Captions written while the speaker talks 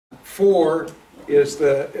4 is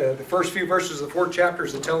the first few verses of the 4th chapter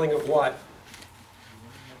is the telling of what?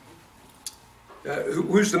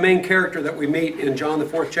 Who's the main character that we meet in John the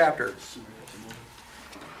 4th chapter?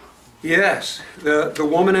 Yes, the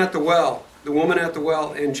woman at the well. The woman at the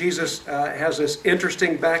well. And Jesus has this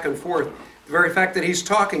interesting back and forth. The very fact that he's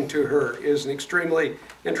talking to her is an extremely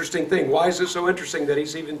interesting thing. Why is it so interesting that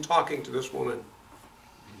he's even talking to this woman?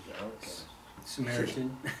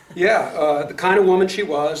 Samaritan. Yeah, the kind of woman she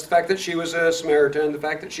was, the fact that she was a Samaritan, the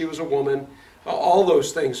fact that she was a woman, all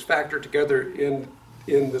those things factor together in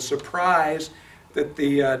the surprise that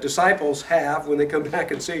the disciples have when they come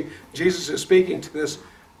back and see Jesus is speaking to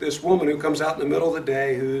this woman who comes out in the middle of the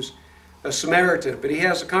day who's a Samaritan. But he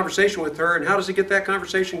has a conversation with her, and how does he get that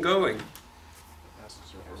conversation going?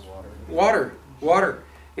 Water.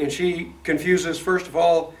 And she confuses, first of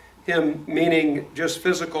all, him meaning just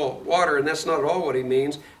physical water, and that's not at all what he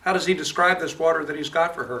means. How does he describe this water that he's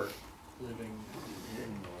got for her?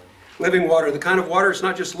 Living water. The kind of water, it's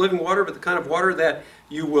not just living water, but the kind of water that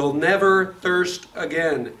you will never thirst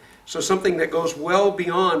again. So something that goes well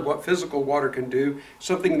beyond what physical water can do,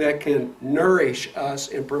 something that can nourish us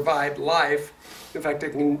and provide life. In fact,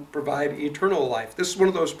 it can provide eternal life. This is one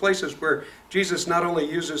of those places where Jesus not only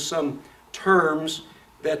uses some terms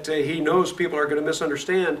that he knows people are going to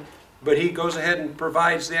misunderstand, but he goes ahead and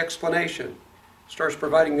provides the explanation, starts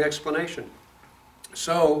providing the explanation.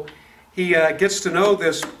 So he gets to know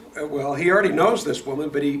this, well, he already knows this woman,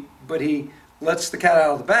 but he lets the cat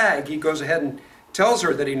out of the bag. He goes ahead and tells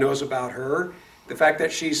her that he knows about her, the fact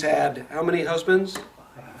that she's had how many husbands?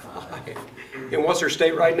 5. And what's her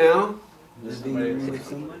state right now? Living with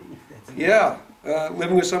somebody? Yeah,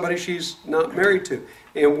 living with somebody she's not married to.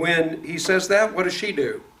 And when he says that, what does she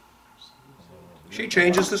do? She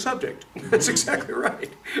changes the subject. That's exactly right.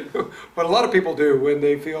 What a lot of people do when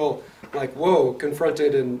they feel like, whoa,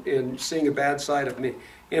 confronted and seeing a bad side of me.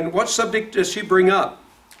 And what subject does she bring up?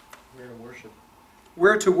 Where to worship.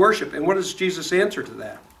 Where to worship. And what does Jesus answer to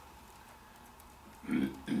that?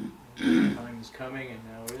 Time is coming, and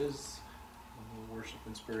now is. We'll worship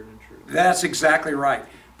in spirit and truth. That's exactly right.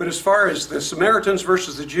 But as far as the Samaritans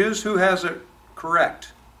versus the Jews, who has it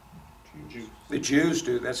correct? Jews. The Jews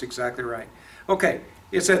do. That's exactly right. Okay.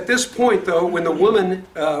 It's at this point, though, when the woman,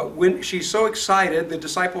 when she's so excited, the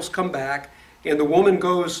disciples come back, and the woman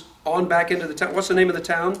goes on back into the town. What's the name of the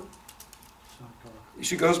town?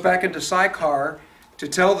 She goes back into Sychar to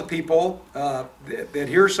tell the people that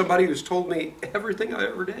here's somebody who's told me everything I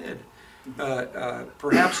ever did.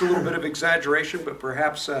 Perhaps a little bit of exaggeration, but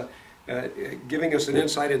perhaps giving us an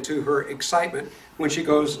insight into her excitement when she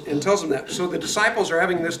goes and tells them that. So the disciples are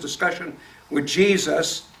having this discussion with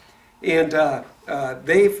Jesus, and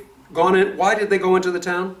they've gone in. Why did they go into the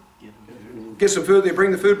town? Get some food. They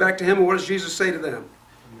bring the food back to him, and what does Jesus say to them?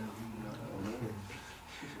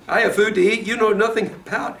 I have food to eat you know nothing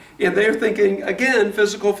about. And they're thinking, again,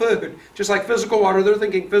 physical food. Just like physical water, they're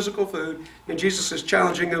thinking physical food. And Jesus is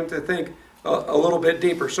challenging them to think a little bit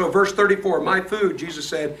deeper. So verse 34, my food, Jesus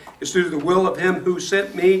said, is to do the will of him who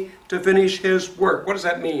sent me to finish his work. What does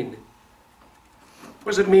that mean?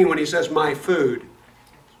 What does it mean when he says my food?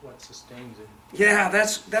 It's what sustains it. Yeah,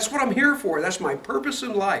 that's what I'm here for. That's my purpose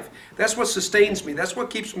in life. That's what sustains me. That's what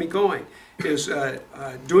keeps me going, is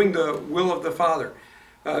doing the will of the Father.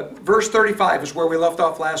 Verse 35 is where we left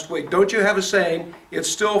off last week. Don't you have a saying, it's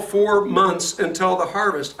still 4 months until the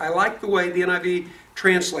harvest? I like the way the NIV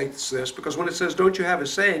translates this, because when it says, don't you have a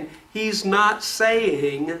saying, he's not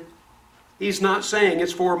saying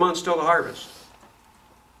it's 4 months till the harvest.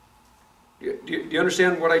 Do you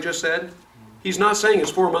understand what I just said? He's not saying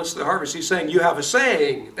it's 4 months to the harvest. He's saying you have a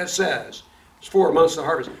saying that says it's 4 months to the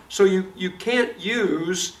harvest. So you can't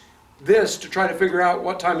use this to try to figure out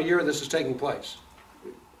what time of year this is taking place.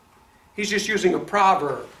 He's just using a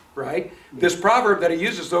proverb, right? This proverb that he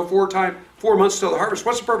uses, though, 4 months till the harvest.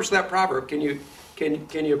 What's the purpose of that proverb? Can you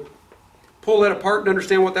pull that apart and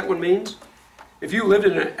understand what that one means? If you lived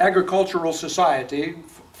in an agricultural society,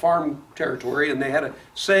 farm territory, and they had a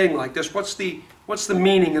saying like this, what's the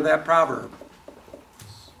meaning of that proverb?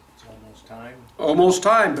 It's almost time. Almost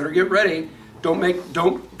time. Better get ready. Don't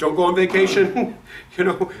go on vacation,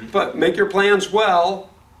 but make your plans well,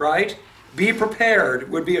 right? Be prepared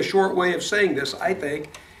would be a short way of saying this, I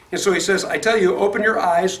think. And so he says, I tell you, open your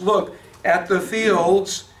eyes, look at the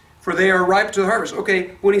fields, for they are ripe to the harvest.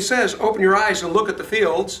 Okay, when he says, open your eyes and look at the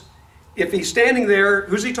fields, if he's standing there,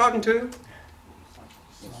 who's he talking to?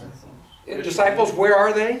 Disciples, where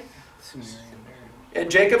are they? At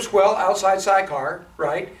Jacob's well outside Sychar,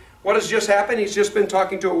 right? What has just happened? He's just been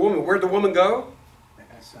talking to a woman. Where'd the woman go?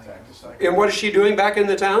 And what is she doing back in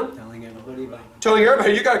the town? Telling everybody. telling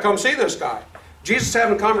everybody, you got to come see this guy. Jesus is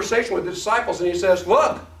having a conversation with the disciples, and he says,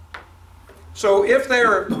 look. So if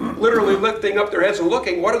they're literally lifting up their heads and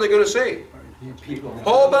looking, what are they going to see? A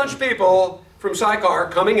whole bunch of people from Sychar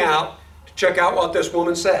coming out to check out what this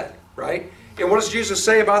woman said, right? And what does Jesus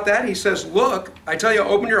say about that? He says, look, I tell you,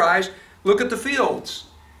 open your eyes, look at the fields.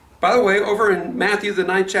 By the way, over in Matthew, the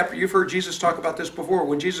 9th chapter, you've heard Jesus talk about this before.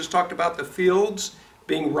 When Jesus talked about the fields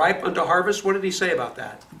being ripe unto harvest, what did he say about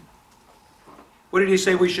that? What did he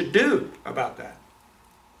say we should do about that?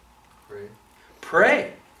 Pray.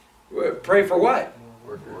 Pray. Pray for what?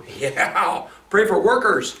 Workers. Yeah, pray for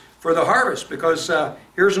workers for the harvest, because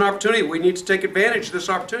here's an opportunity. We need to take advantage of this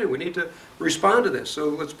opportunity. We need to respond to this. So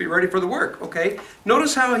let's be ready for the work, okay?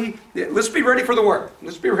 Notice how let's be ready for the work.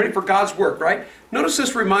 Let's be ready for God's work, right? Notice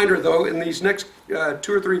this reminder, though, in these next 2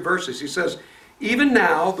 or 3 verses. He says, even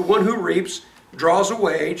now, the one who reaps draws a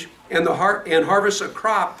wage and harvests a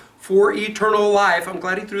crop for eternal life. I'm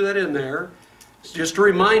glad he threw that in there. Just to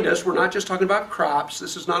remind us, we're not just talking about crops.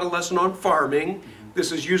 This is not a lesson on farming.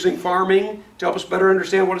 This is using farming to help us better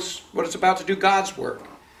understand what it's about to do God's work.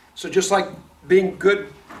 So just like being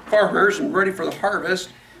good farmers and ready for the harvest,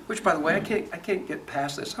 which, by the way, I can't get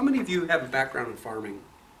past this. How many of you have a background in farming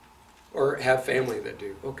or have family that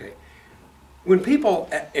do? Okay. When people,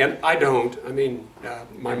 and I don't, I mean,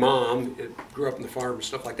 my mom grew up in the farm and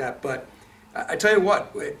stuff like that, but I tell you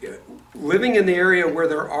what, living in the area where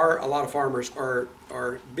there are a lot of farmers are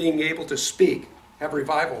being able to speak, have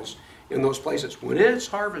revivals in those places. When it's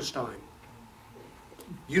harvest time,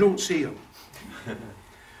 you don't see them.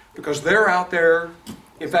 Because they're out there.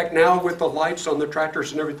 In fact, now with the lights on the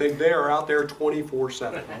tractors and everything, they are out there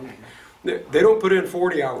 24/7. They don't put in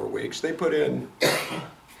 40-hour weeks. They put in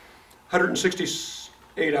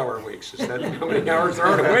 168-hour weeks. Is that how many hours there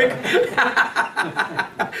are in a week?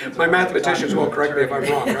 My mathematicians will correct me if I'm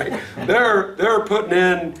wrong, right? They're putting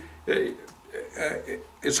in,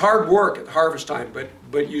 it's hard work at harvest time,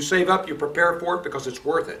 but you save up, you prepare for it because it's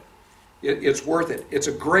worth it. It's worth it. It's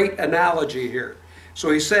a great analogy here.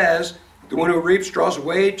 So he says, the one who reaps draws a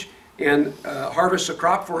wage and harvests a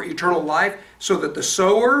crop for eternal life, so that the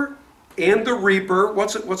sower and the reaper,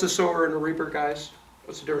 what's a sower and a reaper, guys?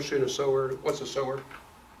 What's the difference between a sower? What's a sower?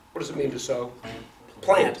 What does it mean to sow?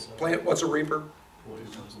 Plant. Plant. What's a reaper?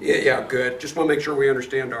 Yeah, good. Just want to make sure we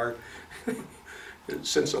understand our,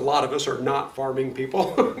 since a lot of us are not farming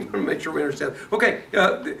people, make sure we understand. Okay,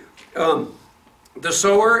 the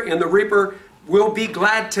sower and the reaper will be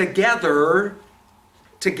glad together.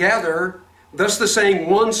 Thus the saying,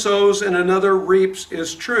 one sows and another reaps,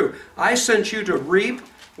 is true. I sent you to reap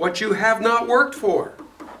what you have not worked for.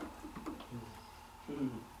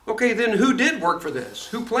 Okay, then who did work for this?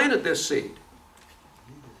 Who planted this seed?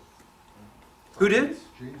 Who did?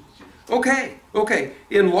 Okay.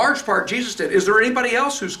 In large part, Jesus did. Is there anybody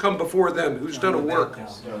else who's come before them who's done a work?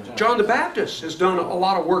 John the Baptist has done a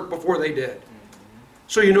lot of work before they did.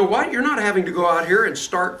 So you know what? You're not having to go out here and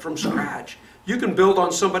start from scratch. You can build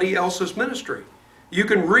on somebody else's ministry. You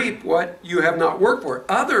can reap what you have not worked for.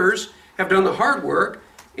 Others have done the hard work,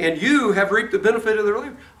 and you have reaped the benefit of their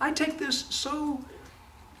labor. I take this so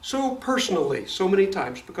personally so many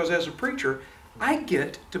times, because as a preacher, I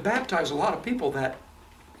get to baptize a lot of people that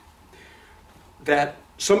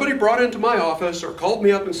somebody brought into my office or called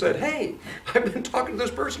me up and said, hey, I've been talking to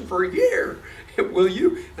this person for a year. Will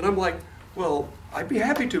you? And I'm like, well, I'd be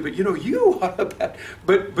happy to, but you know, you ought to.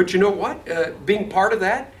 But you know what? Being part of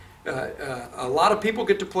that, a lot of people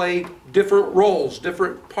get to play different roles,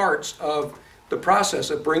 different parts of the process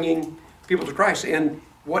of bringing people to Christ. And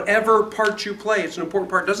whatever part you play, it's an important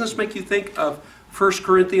part. Doesn't this make you think of 1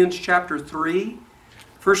 Corinthians chapter 3?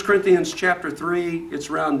 1 Corinthians chapter 3, it's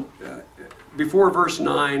around, before verse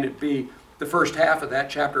 9, it'd be the first half of that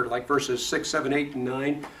chapter, like verses 6, 7, 8, and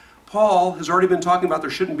 9. Paul has already been talking about there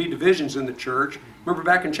shouldn't be divisions in the church. Remember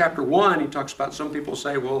back in chapter 1, he talks about some people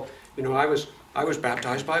say, well, you know, I was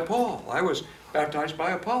baptized by Paul. I was baptized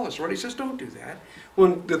by Apollos. Right? He says, don't do that.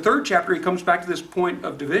 Well, in the 3rd chapter, he comes back to this point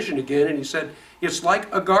of division again, and he said, it's like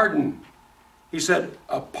a garden. He said,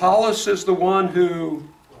 Apollos is the one who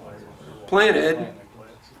planted.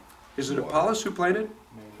 Is it Apollos who planted?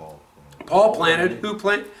 Paul planted.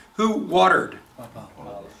 Who watered?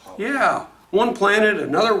 Yeah. One planted,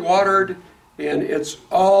 another watered, and it's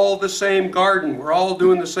all the same garden. We're all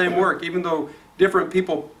doing the same work, even though different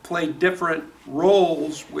people play different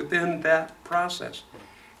roles within that process.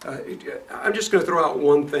 I'm just going to throw out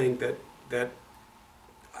one thing that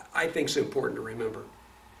I think is important to remember.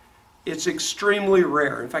 It's extremely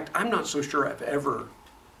rare. In fact, I'm not so sure I've ever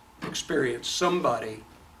experienced somebody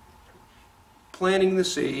planting the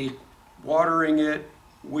seed, watering it,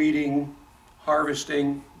 weeding,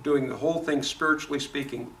 harvesting, doing the whole thing spiritually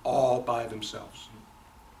speaking, all by themselves.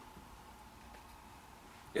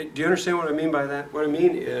 Do you understand what I mean by that? What I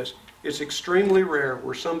mean is, it's extremely rare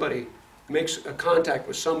where somebody makes a contact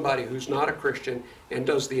with somebody who's not a Christian and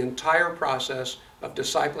does the entire process of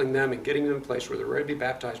discipling them and getting them in a place where they're ready to be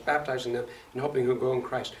baptized, baptizing them, and helping them go in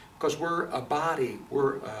Christ. Because we're a body,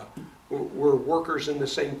 we're workers in the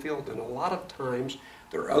same field, and a lot of times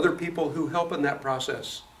there are other people who help in that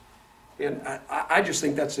process. And I just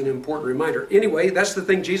think that's an important reminder. Anyway, that's the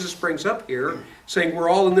thing Jesus brings up here, saying we're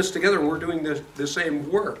all in this together and we're doing the same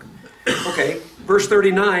work. Okay, verse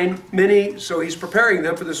 39, so he's preparing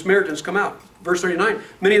them for the Samaritans come out. Verse 39,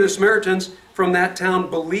 many of the Samaritans from that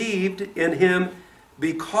town believed in him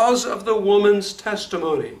because of the woman's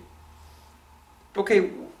testimony. Okay,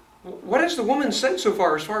 what has the woman said so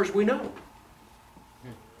far as we know?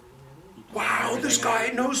 Wow, this guy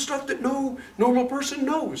knows stuff that no normal person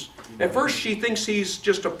knows. At first she thinks he's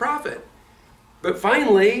just a prophet. But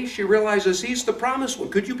finally she realizes he's the promised one.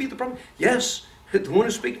 Could you be the promised? Yes, the one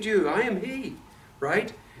who's speaking to you, I am he.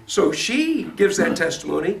 Right? So she gives that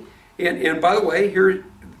testimony. And by the way, here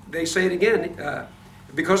they say it again.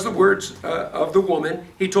 Because of the words of the woman,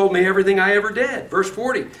 he told me everything I ever did. Verse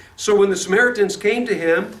 40. So when the Samaritans came to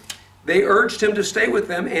him, they urged him to stay with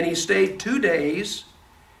them, and he stayed 2 days.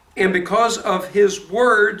 And because of his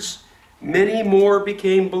words, many more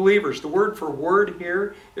became believers. The word for word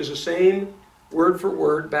here is the same word for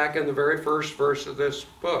word back in the very first verse of this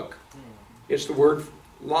book. It's the word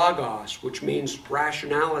logos, which means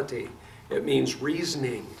rationality. It means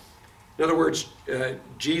reasoning. In other words,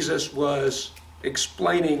 Jesus was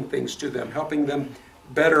explaining things to them, helping them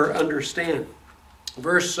better understand.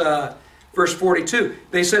 Verse 42,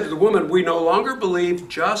 they said to the woman, we no longer believe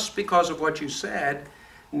just because of what you said.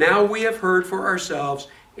 Now we have heard for ourselves,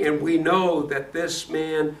 and we know that this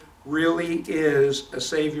man really is a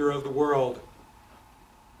Savior of the world.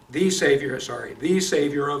 The Savior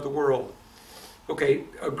of the world. Okay,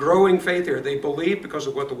 a growing faith here. They believe because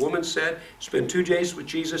of what the woman said. Spend 2 days with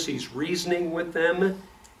Jesus. He's reasoning with them,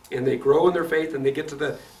 and they grow in their faith, and they get to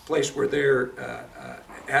the place where they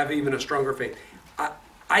have even a stronger faith.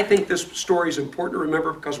 I think this story is important to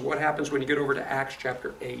remember because of what happens when you get over to Acts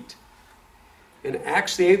chapter 8. In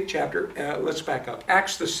Acts the 8th chapter, let's back up.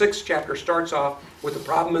 Acts the 6th chapter starts off with the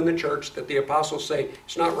problem in the church that the apostles say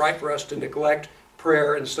it's not right for us to neglect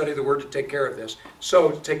prayer and study the word to take care of this. So,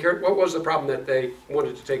 what was the problem that they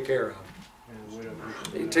wanted to take care of?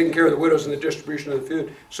 Taking care of the widows and the distribution of the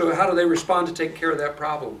food. So how do they respond to take care of that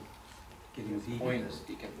problem?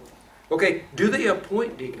 Okay, do they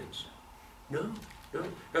appoint deacons? No.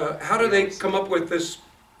 How do they come up with this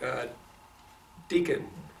deacon?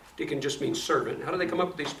 Deacon just means servant. How do they come up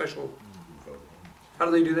with these special... How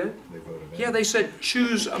do they do that? They voted in. Yeah, they said,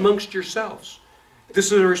 choose amongst yourselves.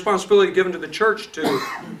 This is a responsibility given to the church to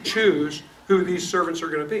choose who these servants are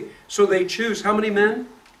going to be. So they choose how many men?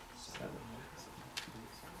 7.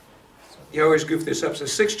 You always goof this up. So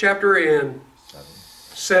 6th chapter and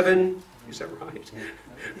 7. Is that right?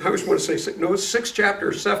 I always want to say 6. No, it's 6th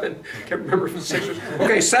chapter, 7. Can't remember if it's 6 or...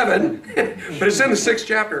 Okay, 7. But it's in the 6th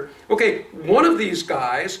chapter. Okay, one of these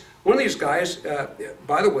guys,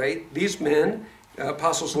 by the way, these men,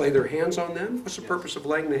 apostles lay their hands on them. What's the purpose of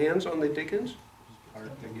laying the hands on the deacons?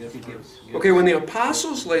 Okay, when the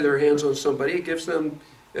apostles lay their hands on somebody, it gives them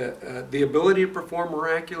the ability to perform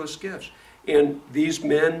miraculous gifts. And these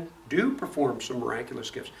men do perform some miraculous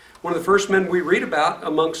gifts. One of the first men we read about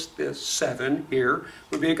amongst the 7 here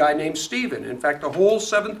would be a guy named Stephen. In fact, the whole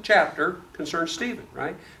 7th chapter concerns Stephen,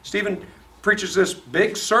 right? Stephen preaches this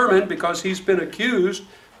big sermon because he's been accused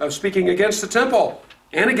of speaking against the temple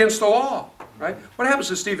and against the law, right? What happens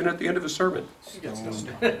to Stephen at the end of his sermon?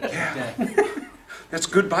 Yeah. That's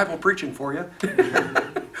good Bible preaching for you.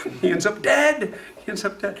 He ends up dead.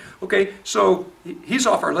 Okay, so he's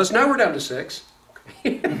off our list. Now we're down to 6.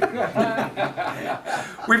 We've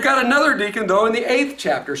got another deacon, though, in the 8th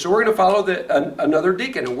chapter. So we're going to follow another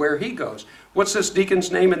deacon and where he goes. What's this deacon's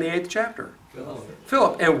name in the 8th chapter?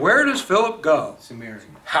 Philip. And where does Philip go? Samaria.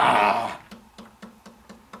 Ha!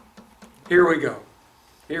 Here we go.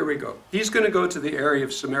 He's going to go to the area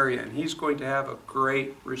of Samaria, and he's going to have a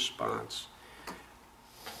great response.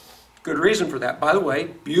 Good reason for that. By the way,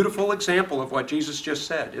 beautiful example of what Jesus just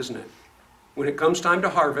said, isn't it? When it comes time to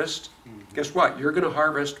harvest, guess what? You're going to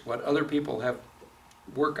harvest what other people have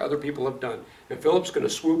done. And Philip's going to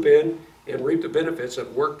swoop in and reap the benefits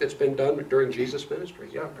of work that's been done during Jesus' ministry.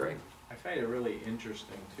 Yeah, great. I find it really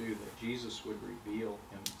interesting, too, that Jesus would reveal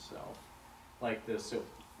himself like this. So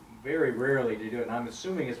very rarely to do it. And I'm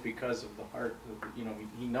assuming it's because of the heart. You know,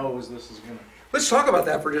 he knows this is going to. Let's talk about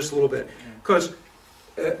that for just a little bit, because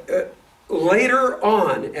later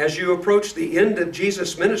on, as you approach the end of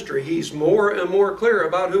Jesus' ministry, he's more and more clear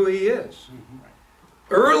about who he is.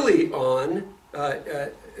 Early on,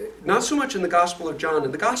 not so much in the Gospel of John.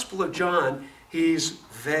 In the Gospel of John, he's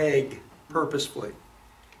vague purposefully.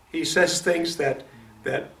 He says things that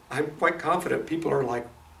I'm quite confident people are like,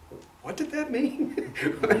 what did that mean?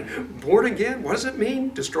 Born again? What does it mean?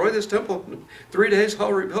 Destroy this temple in 3 days,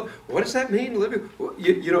 I'll rebuild. What does that mean? Living?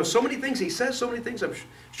 You know, so many things. He says so many things. I'm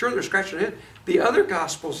sure they're scratching their head. The other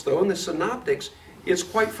Gospels, though, in the Synoptics, it's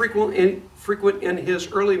quite frequent in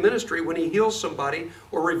his early ministry when he heals somebody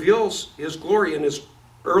or reveals his glory in his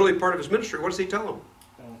early part of his ministry. What does he tell them?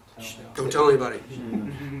 Don't tell anybody.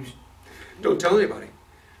 Don't tell anybody.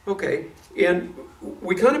 Okay, and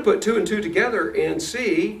we kind of put 2 and 2 together and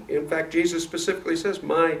see, in fact, Jesus specifically says,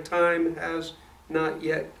 my time has not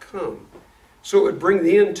yet come. So it would bring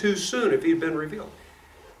the end too soon if he'd been revealed.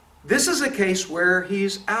 This is a case where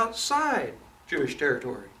he's outside Jewish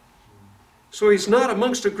territory. So he's not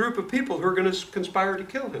amongst a group of people who are going to conspire to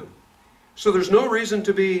kill him. So there's no reason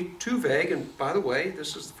to be too vague. And by the way,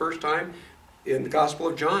 this is the first time in the Gospel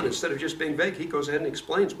of John, instead of just being vague, he goes ahead and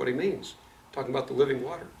explains what he means. Talking about the living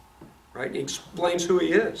water, right? And he explains who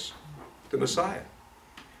he is, the Messiah.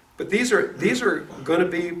 But these are going to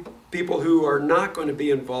be people who are not going to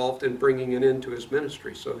be involved in bringing an end to his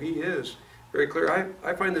ministry. So he is very clear.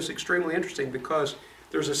 I find this extremely interesting because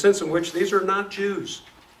there's a sense in which these are not Jews.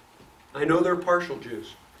 I know they're partial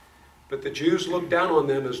Jews, but the Jews look down on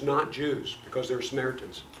them as not Jews because they're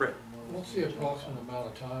Samaritans. Fred. What's the approximate amount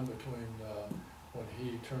of time between when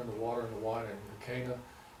he turned the water into wine in Cana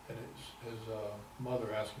and his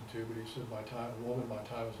mother asked him to, but he said, my time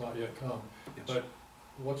has not yet come. Yes. But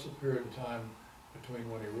what's the period of time between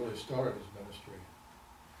when he really started his ministry?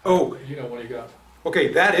 Oh. You know, when he got...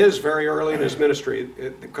 Okay, that is very early in his ministry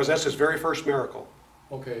because that's his very first miracle.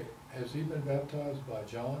 Okay, has he been baptized by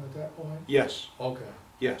John at that point? Yes. Okay.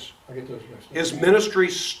 Yes. I get those mixed up. His ministry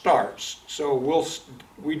starts, so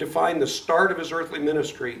we define the start of his earthly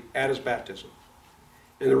ministry at his baptism.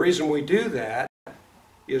 And the reason we do that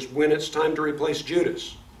is when it's time to replace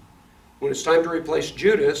Judas. When it's time to replace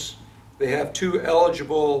Judas, they have 2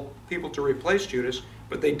 eligible people to replace Judas,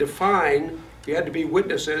 but they define you had to be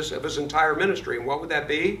witnesses of his entire ministry. And what would that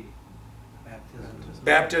be?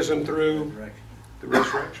 Baptism through the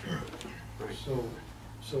resurrection. Right.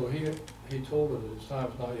 So he told her that his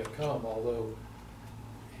time's not yet come, although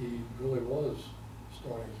he really was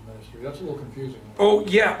starting his ministry. That's a little confusing. Oh,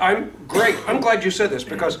 yeah, I'm glad you said this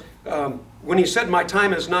because when he said, my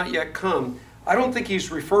time has not yet come, I don't think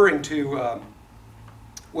he's referring to,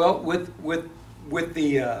 with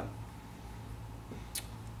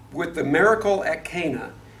the miracle at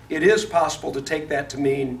Cana, it is possible to take that to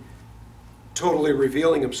mean totally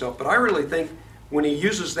revealing himself. But I really think when he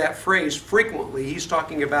uses that phrase frequently, he's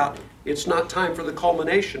talking about it's not time for the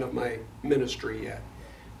culmination of my ministry yet.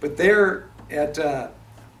 But there at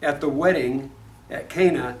the wedding at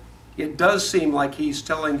Cana, it does seem like he's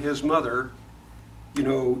telling his mother, you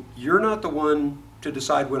know, you're not the one to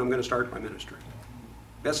decide when I'm going to start my ministry.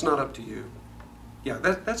 That's not up to you. Yeah,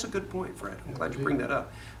 that's a good point, Fred. I'm glad you bring that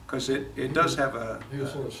up because it does have a... He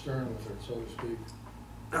was sort of stern with her, so to speak.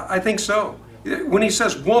 I think so. When he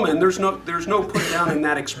says woman, there's no put down in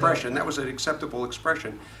that expression. That was an acceptable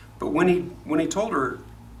expression. But when he told her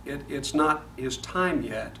it's not his time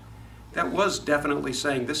yet, that was definitely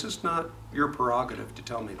saying this is not your prerogative to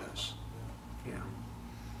tell me this. Yeah.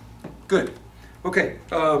 Good. Okay.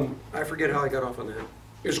 I forget how I got off on that.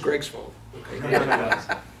 It was Greg's fault. Okay.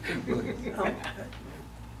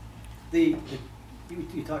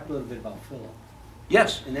 You talked a little bit about Philip.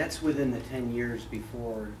 Yes. And that's within the 10 years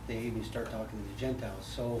before they even start talking to the Gentiles.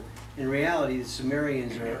 So in reality, the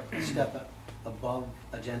Samaritans are a step above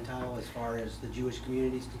a Gentile as far as the Jewish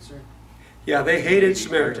community is concerned. Yeah, they hated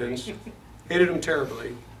Samaritans, hated them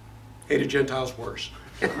terribly, hated Gentiles worse.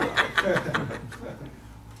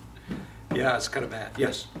 Yeah, it's kind of bad.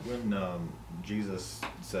 Yes. When Jesus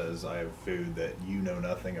says, I have food that you know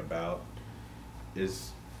nothing about, do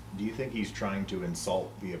you think he's trying to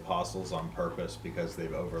insult the apostles on purpose because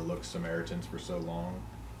they've overlooked Samaritans for so long?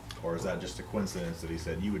 Or is that just a coincidence that he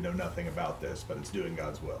said, you would know nothing about this, but it's doing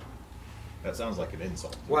God's will? That sounds like an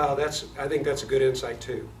insult. Wow, I think that's a good insight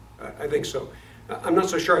too. I think so. I'm not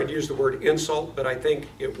so sure I'd use the word insult, but I think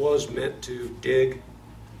it was meant to dig,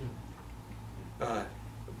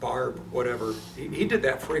 barb, whatever. He did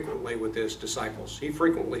that frequently with his disciples. He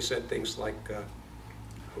frequently said things like,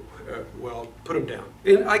 well, put them down.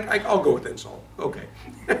 And I'll go with insult. Okay.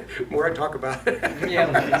 The more I talk about it.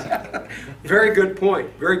 Yeah. Very good point.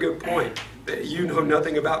 Very good point. That you know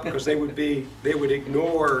nothing about, because they would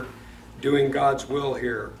ignore doing God's will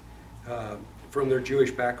here from their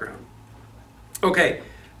Jewish background. Okay.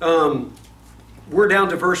 We're down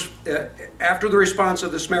to verse, after the response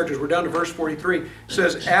of the Samaritans, we're down to verse 43. It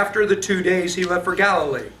says, after the 2 days he left for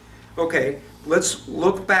Galilee. Okay, let's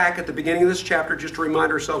look back at the beginning of this chapter just to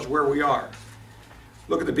remind ourselves where we are.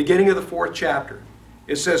 Look at the beginning of the 4th chapter.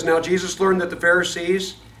 It says, now Jesus learned that the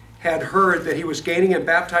Pharisees had heard that he was gaining and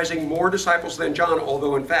baptizing more disciples than John,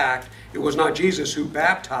 although in fact it was not Jesus who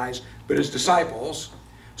baptized, but his disciples.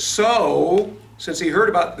 So, since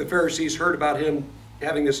the Pharisees heard about him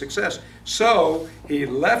having this success, so he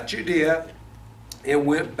left Judea and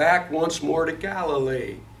went back once more to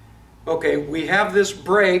Galilee. Okay, we have this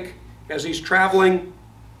break as he's traveling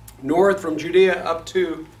north from Judea up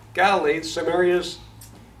to Galilee. Samaria's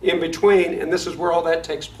in between, and this is where all that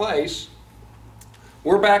takes place.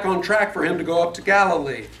 We're back on track for him to go up to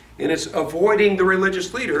Galilee, and it's avoiding the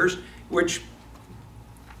religious leaders, which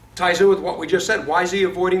ties in with what we just said. Why is he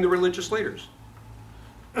avoiding the religious leaders?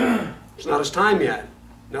 It's not his time yet.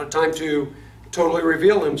 Not time to totally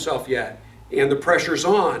reveal himself yet. And the pressure's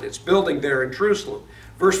on. It's building there in Jerusalem.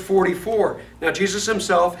 Verse 44. Now Jesus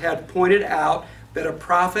himself had pointed out that a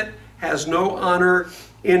prophet has no honor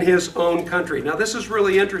in his own country. Now this is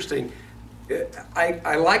really interesting.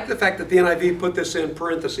 I like the fact that the NIV put this in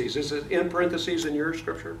parentheses. Is it in parentheses in your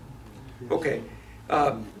scripture? Okay.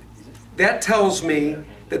 That tells me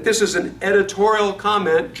that this is an editorial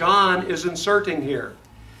comment John is inserting here.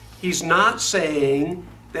 He's not saying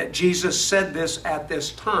that Jesus said this at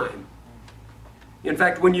this time. In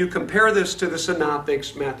fact, when you compare this to the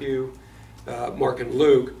synoptics, Matthew, Mark, and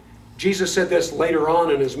Luke, Jesus said this later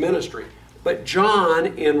on in his ministry. But John,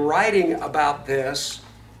 in writing about this,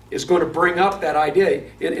 is going to bring up that idea.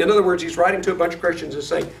 In other words, he's writing to a bunch of Christians and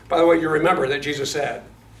saying, by the way, you remember that Jesus said,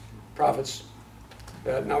 prophets,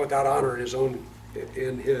 not without honor in his own,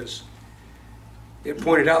 it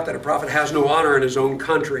pointed out that a prophet has no honor in his own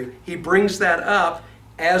country. He brings that up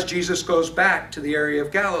as Jesus goes back to the area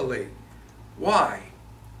of Galilee. Why?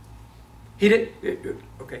 He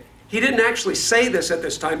didn't actually say this at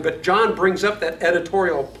this time, but John brings up that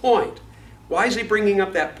editorial point. Why is he bringing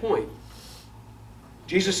up that point?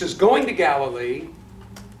 Jesus is going to Galilee,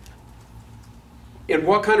 and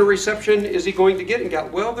what kind of reception is he going to get in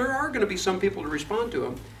Galilee? Well, there are going to be some people to respond to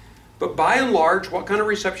him, but by and large, what kind of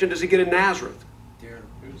reception does he get in Nazareth?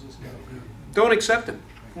 Who's this guy? Don't accept him.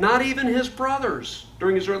 Not even his brothers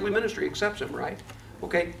during his earthly ministry accepts him, right?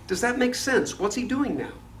 Okay, does that make sense? What's he doing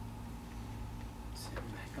now?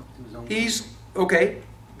 Okay,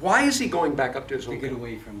 why is he going back up to his own To get country?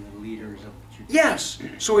 away from the leaders of Judea. Yes,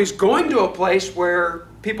 so he's going to a place where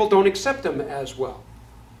people don't accept him as well.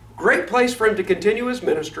 Great place for him to continue his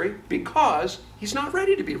ministry because he's not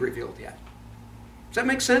ready to be revealed yet. Does that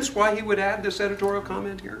make sense why he would add this editorial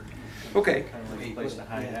comment here? Okay. Kind of like a place to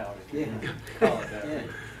hide out, if you Yeah. call it that. Yeah.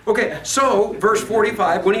 Okay, so verse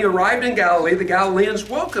 45, when he arrived in Galilee, the Galileans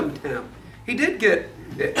welcomed him. He did get,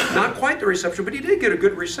 not quite the reception, but he did get a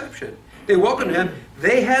good reception. They welcomed him.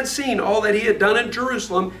 They had seen all that he had done in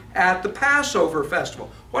Jerusalem at the Passover festival.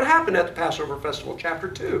 What happened at the Passover festival? Chapter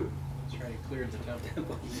 2. That's right, he cleared the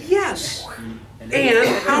temple. Yes. And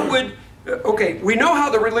how would, okay, we know how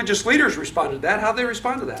the religious leaders responded to that. How they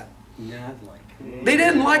respond to that? Not like it. They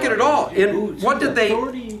didn't like it at all. And what did they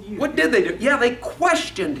do? Yeah, they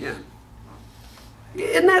questioned him.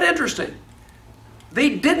 Isn't that interesting?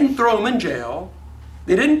 They didn't throw him in jail.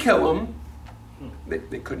 They didn't kill him.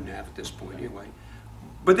 They couldn't have at this point anyway.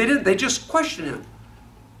 But they didn't. They just questioned him.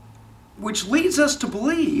 Which leads us to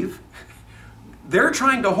believe they're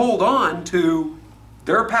trying to hold on to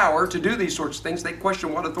their power to do these sorts of things. They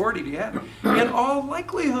question, what authority do you have? In all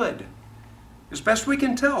likelihood, as best we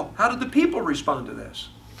can tell, how did the people respond to this?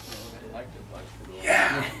 They liked it.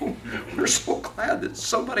 Yeah, we're so glad that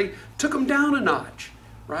somebody took them down a notch,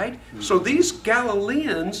 right? So these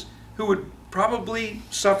Galileans, who would probably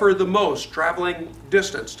suffer the most, traveling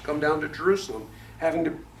distance to come down to Jerusalem, having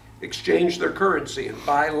to exchange their currency and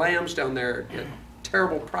buy lambs down there at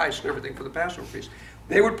terrible price and everything for the Passover feast,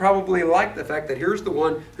 they would probably like the fact that here's the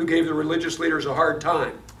one who gave the religious leaders a hard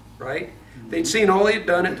time, right? They'd seen all he had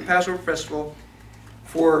done at the Passover festival,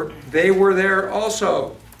 for they were there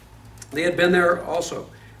also. They had been there also.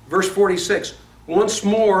 Verse 46, once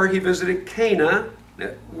more he visited Cana.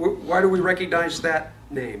 Why do we recognize that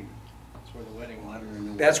name? That's where the wedding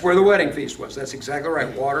was. That's where the wedding feast was. That's exactly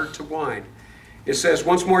right, water to wine. It says,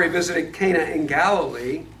 once more he visited Cana in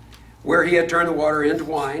Galilee, where he had turned the water into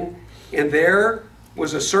wine, and there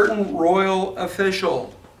was a certain royal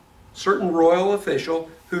official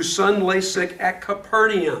whose son lay sick at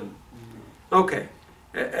Capernaum. Okay,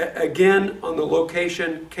 again, on the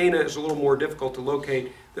location, Cana is a little more difficult to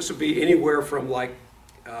locate. This would be anywhere from like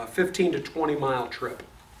 15 to 20 mile trip.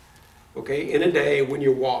 Okay, in a day when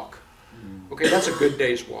you walk. Okay, that's a good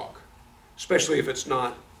day's walk, especially if it's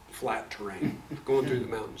not flat terrain, going through the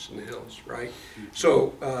mountains and the hills, right?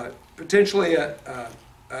 So potentially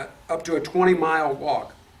up to a 20-mile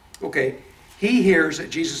walk. Okay, he hears that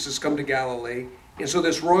Jesus has come to Galilee, and so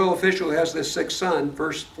this royal official who has this sick son,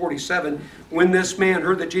 verse 47, when this man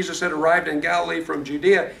heard that Jesus had arrived in Galilee from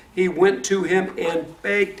Judea, he went to him and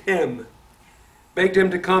begged him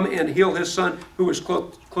to come and heal his son who was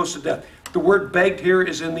close to death. The word begged here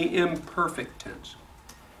is in the imperfect tense.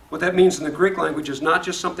 What that means in the Greek language is not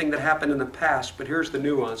just something that happened in the past, but here's the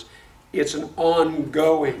nuance. It's an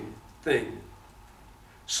ongoing thing.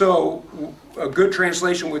 So a good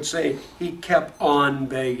translation would say he kept on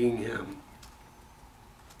begging him.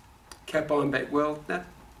 Kept on begging. Well, that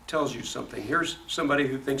tells you something. Here's somebody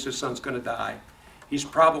who thinks his son's going to die. He's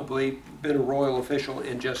probably been a royal official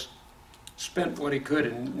and just spent what he could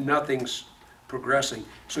and nothing's progressing.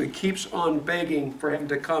 So he keeps on begging for him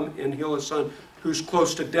to come and heal his son who's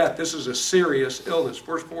close to death. This is a serious illness.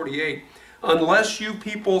 Verse 48, unless you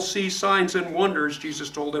people see signs and wonders, Jesus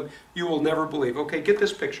told him, you will never believe. Okay, get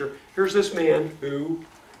this picture. Here's this man who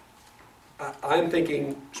I'm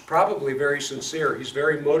thinking is probably very sincere. He's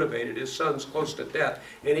very motivated. His son's close to death.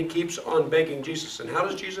 And he keeps on begging Jesus. And how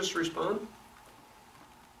does Jesus respond?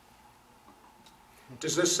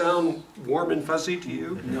 Does this sound warm and fuzzy to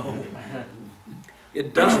you? No.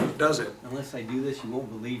 It doesn't, does it? Unless I do this, you won't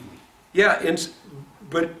believe me. Yeah,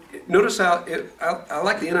 but notice how, I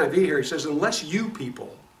like the NIV here. He says, unless you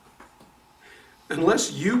people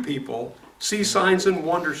see signs and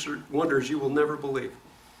wonders, you will never believe.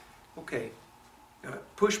 Okay,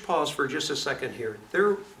 push pause for just a second here.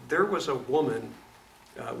 There was a woman,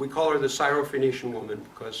 we call her the Syrophoenician woman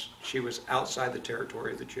because she was outside the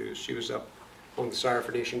territory of the Jews. She was up on the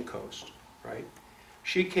Syrophoenician coast, right?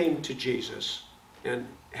 She came to Jesus and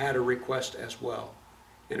had a request as well,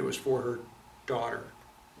 and it was for her daughter.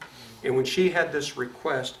 And when she had this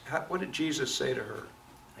request, what did Jesus say to her?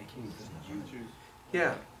 I came to the Jews.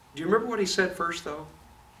 Yeah. Do you remember what he said first, though?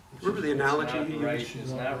 Remember the analogy he used?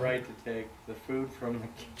 It's not right to take the food from the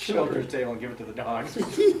children's table and give it to the dogs.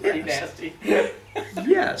 It's pretty nasty.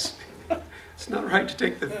 Yes. It's not right to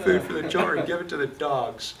take the food from the children and give it to the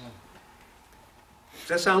dogs. Does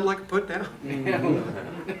that sound like a put down?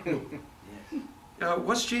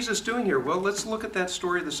 What's Jesus doing here? Well, let's look at that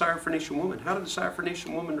story of the Syrophoenician woman. How did the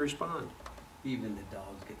Syrophoenician woman respond? Even the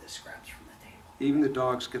dogs get the scraps from the table. Even the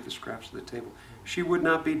dogs get the scraps of the table. She would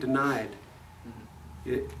not be denied.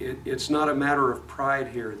 It's not a matter of pride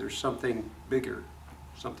here. There's something bigger,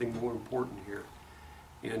 something more important here.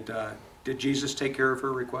 And did Jesus take care of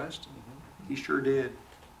her request? He sure did.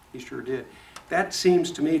 He sure did. That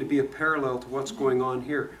seems to me to be a parallel to what's going on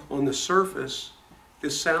here. On the surface,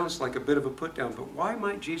 this sounds like a bit of a put down, but why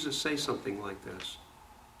might Jesus say something like this?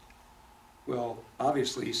 Well,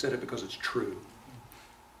 obviously he said it because it's true.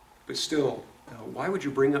 But still, why would you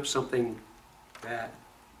bring up something that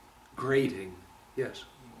grating? Yes?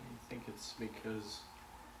 I think it's because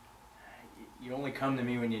you only come to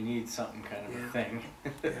me when you need something, kind of a thing.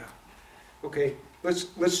 Yeah. Okay,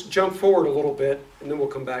 let's jump forward a little bit, and then we'll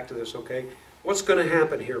come back to this, okay? What's going to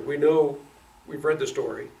happen here? We know, we've read the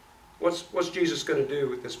story. What's Jesus going to do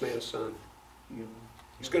with this man's son?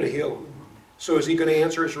 He's going to heal him. So is he going to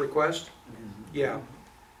answer his request? Yeah.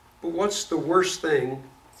 But what's the worst thing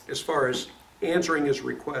as far as answering his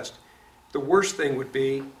request? The worst thing would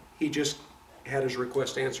be he just had his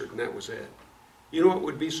request answered and that was it. You know what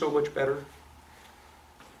would be so much better?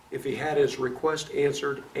 If he had his request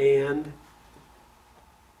answered and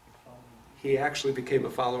he actually became a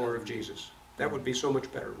follower of Jesus. That would be so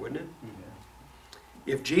much better, wouldn't it?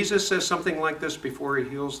 If Jesus says something like this before he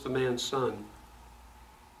heals the man's son,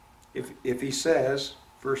 if he says,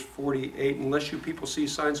 verse 48, unless you people see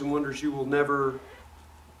signs and wonders, you will never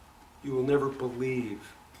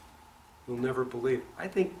believe. You'll never believe. I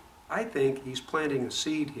think he's planting a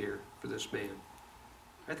seed here for this man.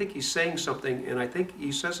 I think he's saying something, and I think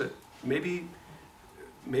he says it maybe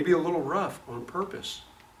a little rough on purpose.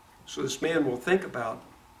 So this man will think about,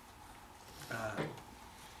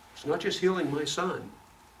 it's not just healing my son.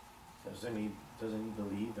 Doesn't he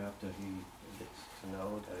believe after he gets to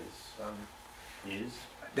know that his son is?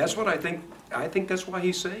 That's what I think. I think that's why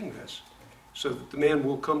he's saying this. So that the man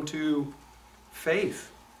will come to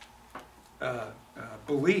faith.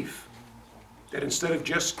 belief that instead of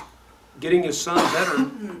just getting his son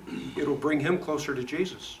better, it'll bring him closer to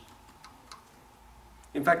Jesus.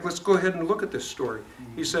 In fact, let's go ahead and look at this story.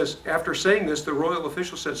 He says, after saying this, the royal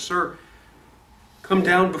official said, "Sir, come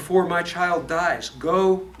down before my child dies."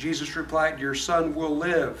 "Go," Jesus replied, "your son will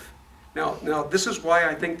live." Now, this is why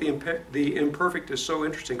I think the imperfect is so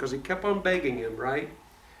interesting, because he kept on begging him, right?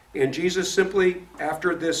 And Jesus simply,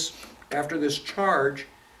 after this charge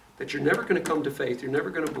that you're never going to come to faith, you're never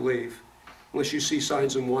going to believe unless you see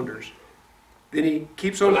signs and wonders, then he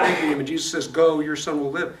keeps on begging him, and Jesus says, "Go, your son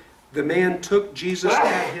will live." The man took Jesus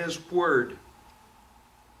at his word.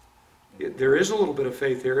 There is a little bit of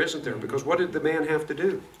faith there, isn't there? Because what did the man have to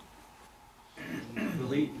do?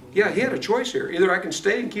 Believe. Yeah, he had a choice here. Either I can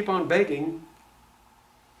stay and keep on begging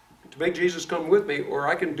to make Jesus come with me, or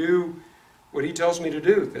I can do what he tells me to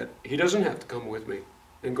do, that he doesn't have to come with me,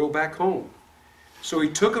 and go back home. So he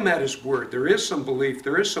took him at his word. There is some belief,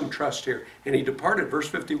 there is some trust here. And he departed, verse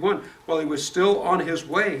 51. While he was still on his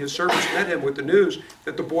way, his servants met him with the news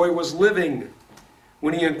that the boy was living.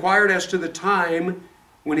 When he inquired as to the time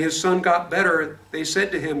when his son got better, they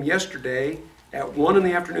said to him, "Yesterday at 1 in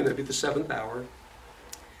the afternoon," that'd be the 7th hour,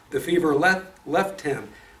 "the fever left him."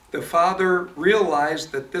 The father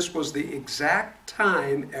realized that this was the exact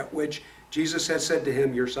time at which Jesus had said to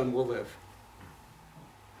him, "Your son will live."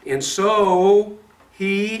 And so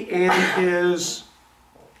he and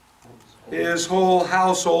his whole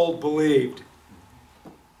household believed.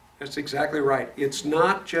 That's exactly right. It's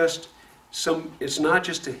not just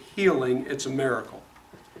a healing, it's a miracle.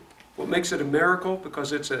 What makes it a miracle?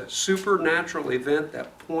 Because it's a supernatural event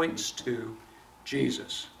that points to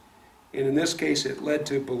Jesus. And in this case, it led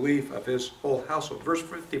to belief of his whole household. Verse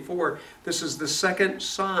 54, this is the second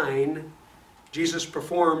sign Jesus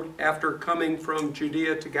performed after coming from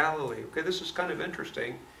Judea to Galilee. Okay, this is kind of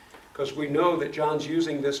interesting, because we know that John's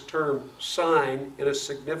using this term sign in a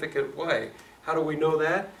significant way. How do we know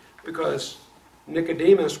that? Because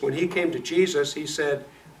Nicodemus, when he came to Jesus, he said,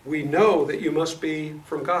 "We know that you must be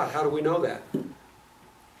from God." How do we know that? Does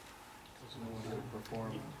no one ever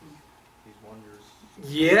perform these wonders?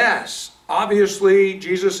 Yes, obviously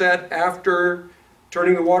Jesus said after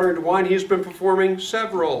turning the water into wine, he's been performing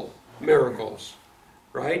several miracles,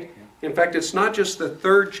 right? In fact, it's not just the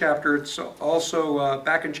 3rd chapter, it's also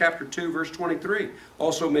back in chapter 2, verse 23,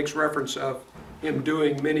 also makes reference of him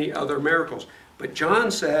doing many other miracles. But John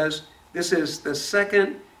says this is the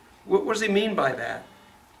second. What does he mean by that?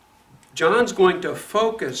 John's going to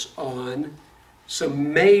focus on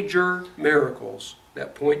some major miracles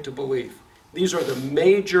that point to belief. These are the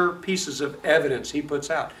major pieces of evidence he puts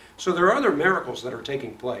out. So there are other miracles that are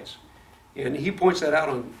taking place. And he points that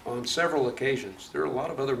out on several occasions. There are a lot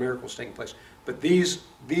of other miracles taking place. But these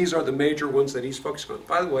are the major ones that he's focusing on.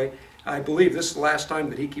 By the way, I believe this is the last time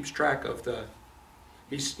that he keeps track of the...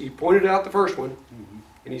 He pointed out the first one,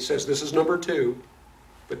 and he says this is number 2.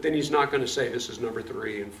 But then he's not going to say this is number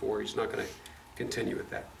 3 and 4. He's not going to continue with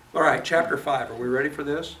that. All right, chapter 5. Are we ready for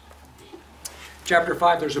this? Chapter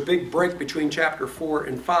 5, there's a big break between chapter 4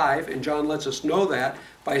 and 5, and John lets us know that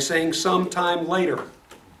by saying sometime later.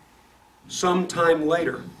 Sometime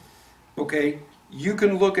later. Okay, you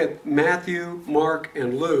can look at Matthew, Mark,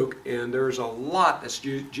 and Luke, and there's a lot that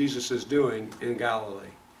Jesus is doing in Galilee.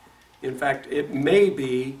 In fact, it may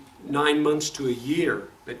be 9 months to a year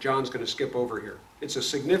that John's going to skip over here. It's a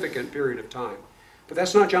significant period of time. But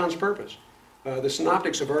that's not John's purpose. The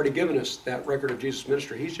synoptics have already given us that record of Jesus'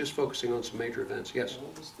 ministry. He's just focusing on some major events. Yes?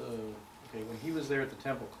 What was when he was there at the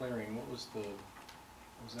temple clearing, was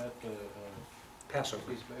that the... Passover.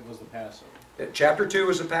 It was the Passover. Chapter 2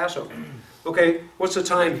 is the Passover. Okay, what's the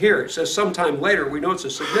time here? It says sometime later. We know it's a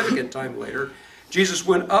significant time later. Jesus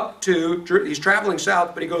went up to, he's traveling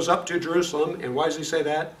south, but he goes up to Jerusalem. And why does he say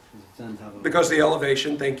that? Because of the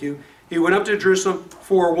elevation, thank you. He went up to Jerusalem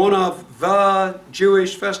for one of the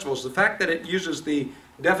Jewish festivals. The fact that it uses the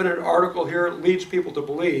definite article here leads people to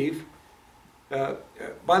believe.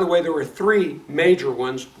 By the way, there were 3 major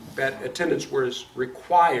ones that attendance was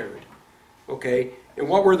required. Okay, and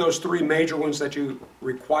what were those 3 major ones that you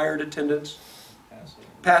required attendance?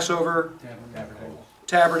 Passover,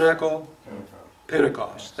 Tabernacle,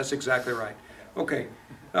 Pentecost. That's exactly right. Okay.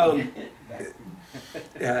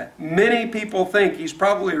 Many people think he's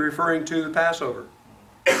probably referring to the Passover.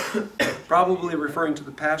 Probably referring to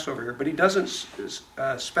the Passover here, but he doesn't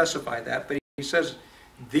specify that, but he says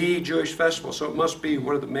the Jewish festival, so it must be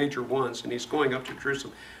one of the major ones, and he's going up to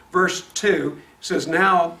Jerusalem. Verse 2 says,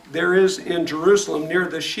 "Now there is in Jerusalem near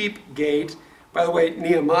the sheep gate," by the way,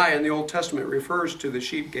 Nehemiah in the Old Testament refers to the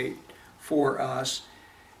sheep gate for us.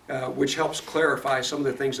 which helps clarify some of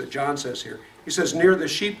the things that John says here. He says, near the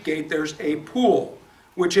sheep gate there's a pool,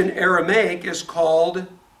 which in Aramaic is called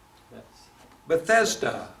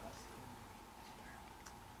Bethesda.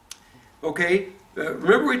 Okay,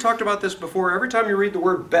 remember we talked about this before. Every time you read the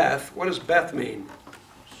word Beth, what does Beth mean?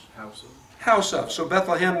 House of. House of. So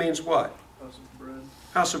Bethlehem means what? House of bread.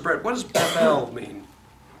 House of bread. What does Bethel mean?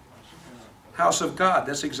 House of God.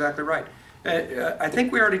 That's exactly right. I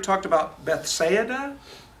think we already talked about Bethsaida.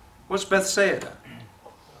 What's Bethsaida?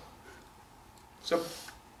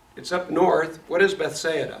 It's up north. What is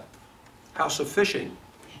Bethsaida? House of fishing.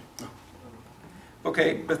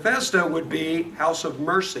 Okay, Bethesda would be house of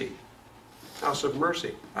mercy. House of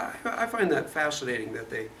mercy. I find that fascinating that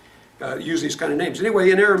they use these kind of names.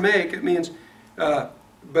 Anyway, in Aramaic it means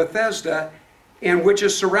Bethesda, and which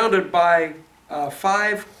is surrounded by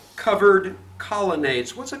 5 covered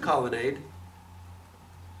colonnades. What's a colonnade?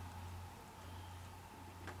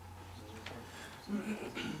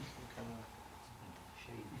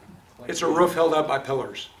 It's a roof held up by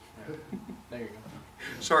pillars. There you go.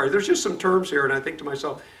 Sorry, there's just some terms here, and I think to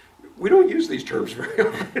myself, we don't use these terms very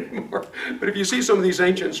often anymore. But if you see some of these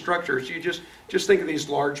ancient structures, you just think of these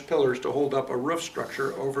large pillars to hold up a roof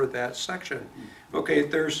structure over that section. Okay,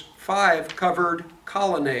 there's 5 covered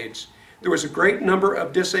colonnades. There was a great number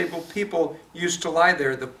of disabled people used to lie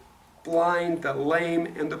there, the blind, the lame,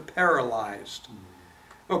 and the paralyzed.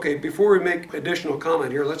 Okay, before we make additional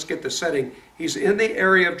comment here, let's get the setting. He's in the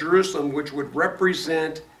area of Jerusalem, which would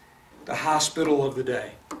represent the hospital of the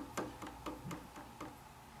day.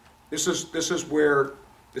 This is where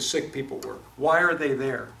the sick people were. Why are they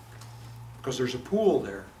there? Because there's a pool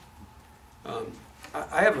there.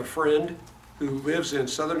 I have a friend who lives in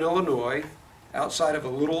southern Illinois, outside of a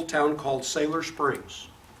little town called Sailor Springs.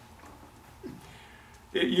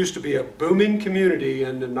 It used to be a booming community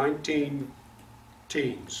in the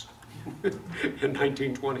 19-teens and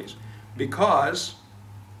 1920s because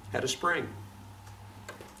it had a spring.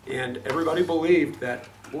 And everybody believed that,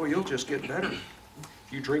 boy, you'll just get better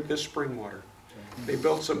if you drink this spring water. They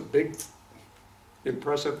built some big,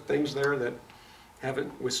 impressive things there that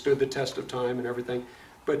haven't withstood the test of time and everything.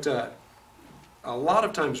 But a lot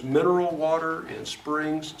of times mineral water and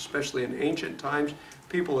springs, especially in ancient times,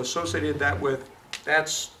 people associated that with,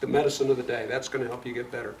 that's the medicine of the day. That's going to help you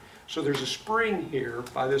get better. So there's a spring here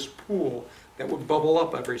by this pool that would bubble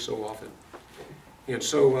up every so often. And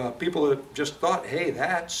so people have just thought, hey,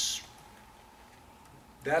 that's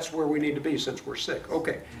where we need to be since we're sick.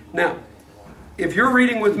 Okay, now, if you're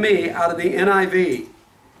reading with me out of the NIV,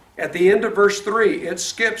 at the end of verse 3, it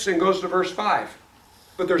skips and goes to verse 5.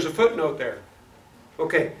 But there's a footnote there.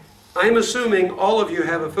 Okay, I'm assuming all of you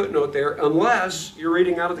have a footnote there, unless you're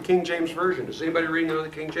reading out of the King James Version. Is anybody reading out of the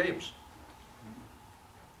King James?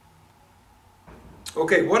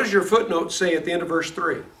 Okay, what does your footnote say at the end of verse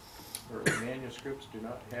 3? Manuscripts do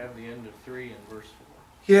not have the end of 3 in verse 4.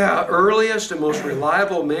 Yeah, earliest and most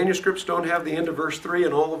reliable manuscripts don't have the end of verse 3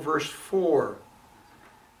 and all of verse 4.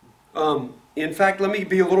 In fact, let me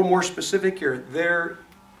be a little more specific here.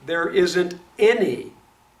 There isn't any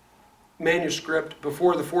manuscript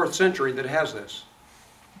before the 4th century that has this.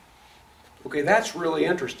 Okay, that's really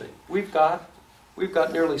interesting. We've got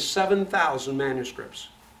nearly 7,000 manuscripts,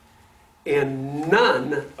 and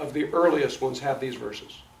none of the earliest ones have these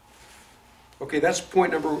verses. Okay, that's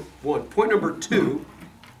point number 1. Point number 2,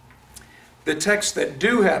 the texts that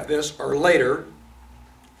do have this are later,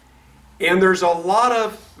 and there's a lot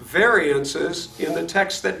of variances in the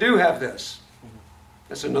texts that do have this.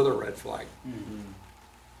 That's another red flag.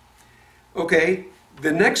 Okay,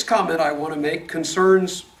 the next comment I want to make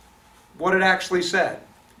concerns what it actually said.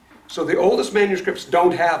 So the oldest manuscripts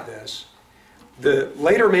don't have this. The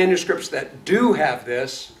later manuscripts that do have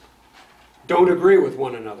this don't agree with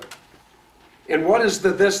one another. And what is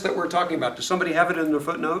the this that we're talking about? Does somebody have it in their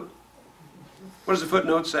footnote? What does the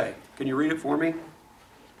footnote say? Can you read it for me?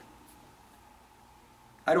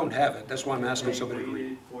 I don't have it. That's why I'm asking somebody to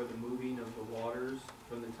read it. For the moving of the waters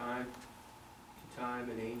from the time to time,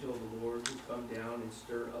 an angel of the Lord would come down and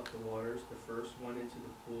stir up the waters. The first one into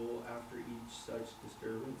the pool after each such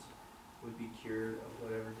disturbance would be cured of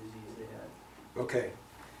whatever disease they had. Okay.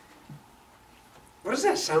 What does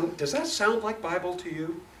that sound? Does that sound like Bible to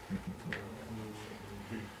you?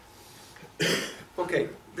 Okay.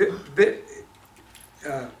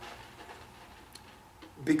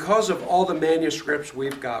 Because of all the manuscripts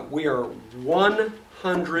we've got, we are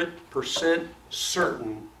 100%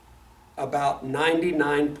 certain about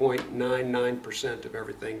 99.99% of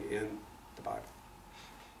everything in the Bible.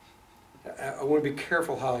 I want to be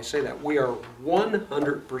careful how I say that. We are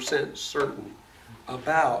 100% certain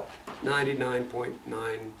about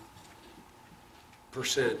 99.9%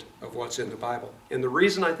 of what's in the Bible. And the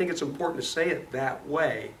reason I think it's important to say it that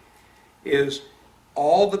way is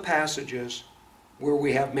all the passages where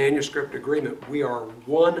we have manuscript agreement, we are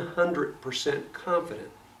 100% confident.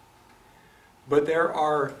 But there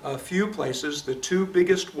are a few places, the two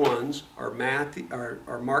biggest ones are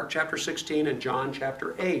Mark chapter 16 and John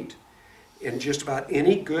chapter 8. And just about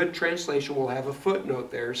any good translation will have a footnote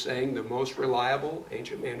there saying the most reliable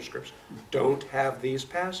ancient manuscripts don't have these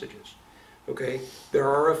passages. Okay? There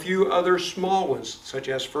are a few other small ones, such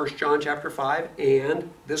as 1 John chapter 5 and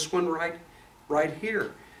this one right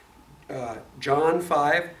here. John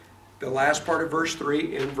 5, the last part of verse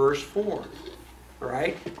 3 and verse 4. All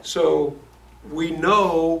right? So we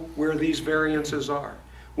know where these variances are.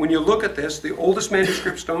 When you look at this, the oldest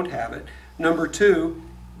manuscripts don't have it. Number 2,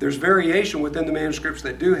 there's variation within the manuscripts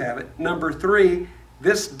that do have it. Number 3,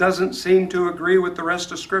 this doesn't seem to agree with the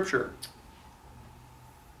rest of Scripture.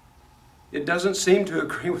 It doesn't seem to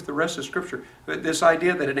agree with the rest of Scripture. But this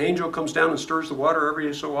idea that an angel comes down and stirs the water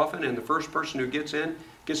every so often and the first person who gets in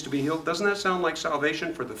gets to be healed, doesn't that sound like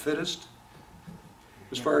salvation for the fittest?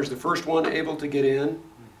 As far as the first one able to get in.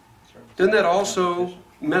 Doesn't that also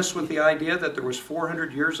mess with the idea that there was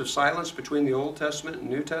 400 years of silence between the Old Testament and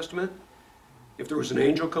New Testament? If there was an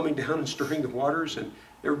angel coming down and stirring the waters and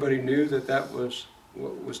everybody knew that that was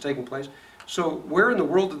what was taking place. So where in the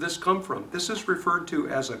world did this come from? This is referred to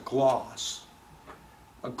as a gloss.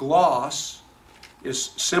 A gloss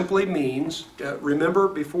simply means, remember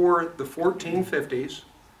before the 1450s,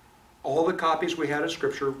 all the copies we had of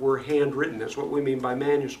Scripture were handwritten. That's what we mean by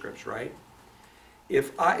manuscripts, right?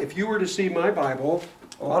 If you were to see my Bible,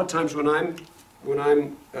 a lot of times when I'm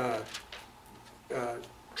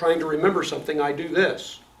trying to remember something, I do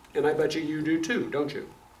this. And I bet you do too, don't you?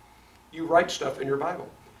 You write stuff in your Bible.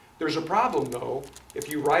 There's a problem, though, if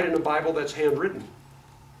you write in a Bible that's handwritten.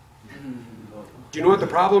 Do you know what the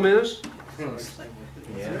problem is?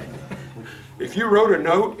 Yeah. If you wrote a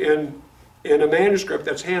note in a manuscript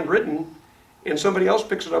that's handwritten, and somebody else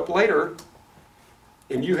picks it up later,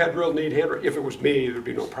 and you had real neat handwriting, if it was me, there'd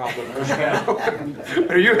be no problem.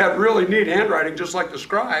 But if you had really neat handwriting, just like the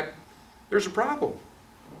scribe, there's a problem.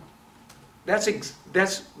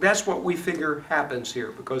 That's what we figure happens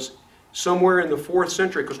here, because somewhere in the 4th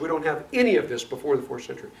century, because we don't have any of this before the 4th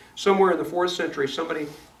century, somewhere in the 4th century somebody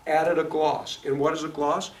added a gloss. And what is a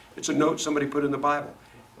gloss? It's a note somebody put in the Bible.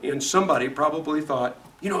 And somebody probably thought,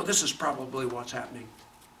 this is probably what's happening.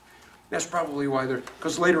 That's probably why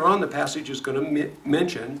because later on the passage is going to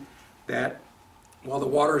mention that while the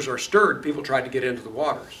waters are stirred, people tried to get into the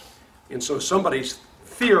waters. And so somebody's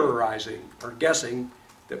theorizing or guessing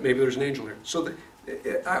that maybe there's an angel here. So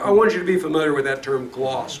I want you to be familiar with that term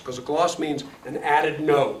gloss, because a gloss means an added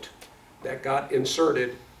note that got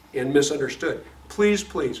inserted and misunderstood. Please,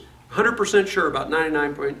 100% sure about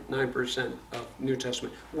 99.9% of New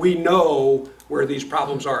Testament. We know where these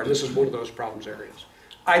problems are, and this is one of those problems areas.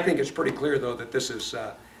 I think it's pretty clear, though, that this is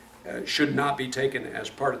should not be taken as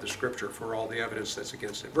part of the Scripture for all the evidence that's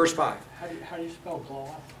against it. Verse 5. How do you spell gloss?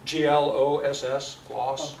 G-L-O-S-S,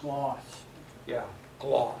 gloss. Oh, gloss. Yeah,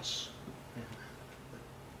 gloss.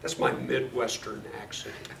 That's my Midwestern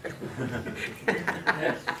accent.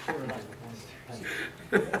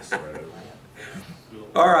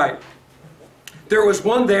 All right. There was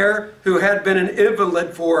one there who had been an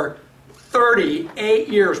invalid for 38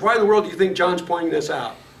 years. Why in the world do you think John's pointing this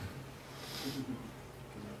out?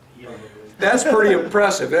 That's pretty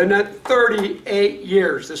impressive, isn't it? 38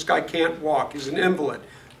 years. This guy can't walk. He's an invalid.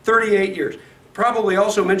 38 years. Probably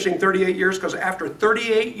also mentioning 38 years because after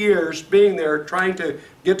 38 years being there trying to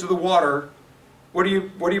get to the water, what are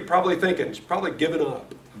you probably thinking? He's probably given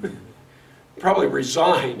up. Probably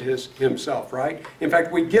resigned himself, right? In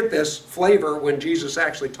fact, we get this flavor when Jesus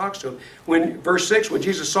actually talks to him. Verse 6, when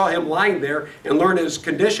Jesus saw him lying there and learned his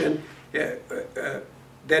condition,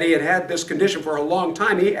 that he had had this condition for a long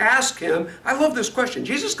time, he asked him, I love this question.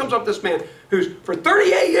 Jesus comes up to this man who's for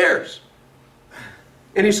 38 years.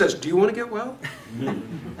 And he says, do you want to get well?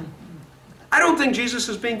 I don't think Jesus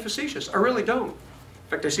is being facetious. I really don't.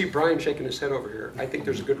 In fact, I see Brian shaking his head over here. I think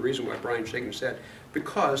there's a good reason why Brian's shaking his head.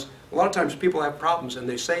 Because a lot of times people have problems and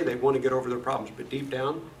they say they want to get over their problems, but deep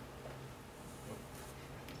down,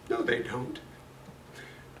 no, they don't.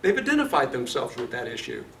 They've identified themselves with that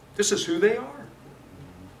issue. This is who they are.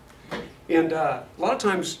 And a lot of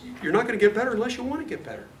times, you're not going to get better unless you want to get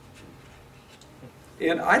better.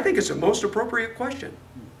 And I think it's a most appropriate question.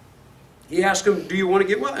 He asked him, do you want to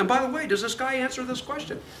get well? And by the way, does this guy answer this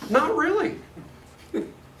question? Not really.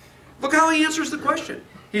 Look how he answers the question.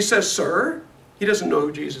 He says, sir, he doesn't know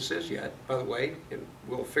who Jesus is yet, by the way, and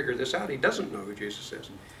we'll figure this out. He doesn't know who Jesus is.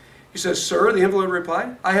 He says, "Sir," the invalid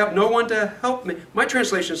replied, "I have no one to help me." My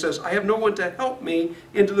translation says, "I have no one to help me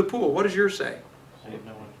into the pool." What does yours say? I have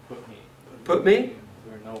no one to put me. Put me?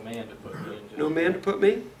 There's no man to put me into. No man to put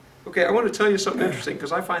me? Okay, I want to tell you something interesting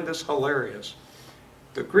because I find this hilarious.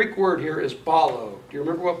 The Greek word here is balo. Do you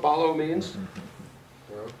remember what balo means?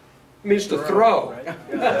 It means to throw. Right?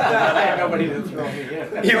 I have nobody to throw me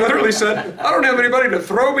in. He literally said, "I don't have anybody to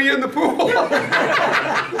throw me in the pool." Well,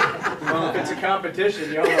 if it's a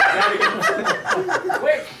competition, you almost gotta get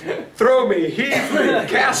quick. Throw me, heave me,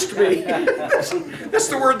 cast me. That's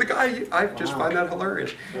the word the guy, I just find that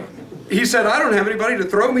hilarious. He said, "I don't have anybody to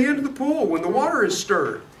throw me into the pool when the water is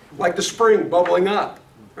stirred, like the spring bubbling up,"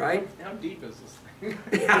 right? How deep is this thing?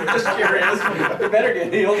 I'm just curious. We better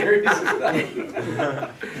get healed very soon.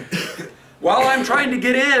 "While I'm trying to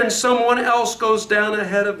get in, someone else goes down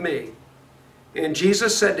ahead of me." And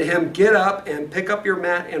Jesus said to him, "Get up and pick up your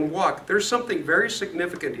mat and walk." There's something very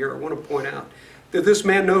significant here I want to point out. Did this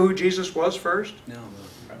man know who Jesus was first? No.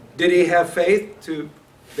 Did he have faith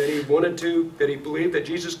that he believed that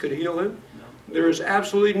Jesus could heal him? No. There is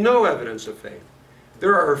absolutely no evidence of faith.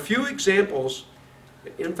 There are a few examples.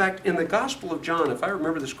 In fact, in the Gospel of John, if I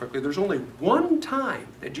remember this correctly, there's only one time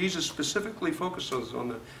that Jesus specifically focuses on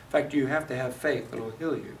the fact you have to have faith and I'll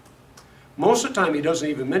heal you. Most of the time he doesn't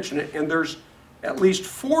even mention it, and there's at least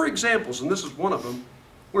 4 examples, and this is one of them,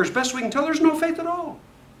 where as best we can tell there's no faith at all.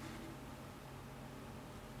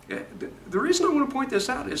 The reason I want to point this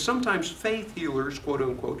out is sometimes faith healers, quote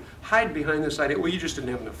unquote, hide behind this idea, well, you just didn't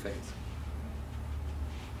have enough faith.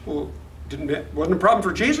 Well, wasn't a problem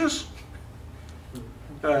for Jesus?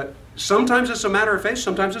 Sometimes it's a matter of faith,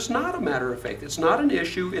 sometimes it's not a matter of faith. It's not an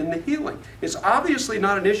issue in the healing. It's obviously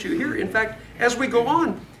not an issue here. In fact, as we go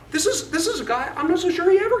on, this is a guy, I'm not so sure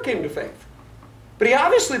he ever came to faith. But he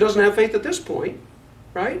obviously doesn't have faith at this point,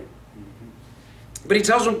 right? But he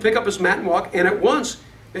tells him to pick up his mat and walk, and at once,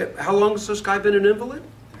 how long has this guy been an invalid?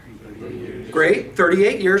 38 years. Great,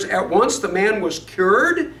 38 years. At once the man was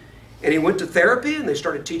cured, and he went to therapy, and they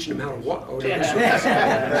started teaching him how to walk. Oh, no,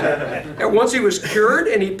 at once he was cured,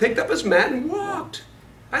 and he picked up his mat and walked.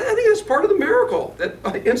 I think that's part of the miracle, that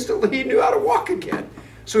instantly he knew how to walk again.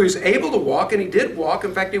 So he's able to walk, and he did walk.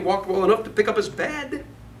 In fact, he walked well enough to pick up his bed.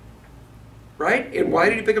 Right? And why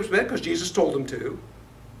did he pick up his bed? Because Jesus told him to.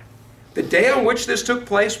 The day on which this took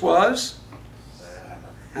place was?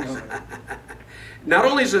 Not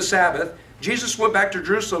only is it Sabbath, Jesus went back to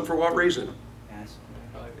Jerusalem for what reason?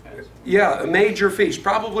 Yeah, a major feast,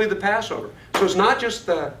 probably the Passover. So it's not just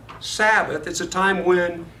the Sabbath, it's a time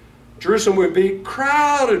when Jerusalem would be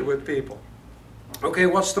crowded with people. Okay,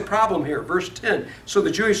 what's the problem here? Verse 10. So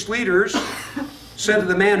the Jewish leaders said to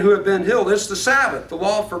the man who had been healed, "It's the Sabbath. The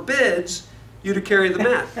law forbids you to carry the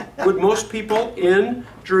mat." Would most people in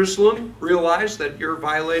Jerusalem realize that you're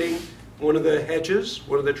violating one of the hedges,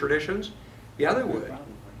 one of the traditions? Yeah, they would.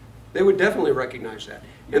 They would definitely recognize that.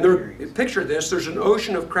 And picture this, there's an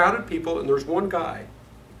ocean of crowded people, and there's one guy.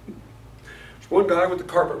 There's one guy with the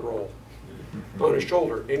carpet roll on his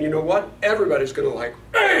shoulder. And you know what? Everybody's going to like,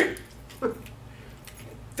 "Hey!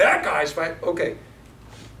 That guy's fine." Okay,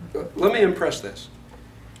 let me impress this.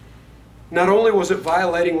 Not only was it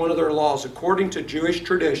violating one of their laws, according to Jewish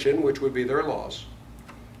tradition, which would be their laws,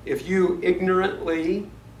 if you ignorantly,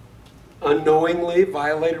 unknowingly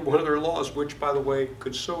violated one of their laws, which, by the way,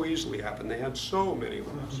 could so easily happen. They had so many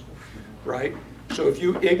laws, right? So if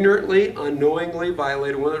you ignorantly, unknowingly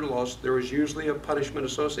violated one of their laws, there was usually a punishment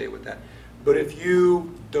associated with that. But if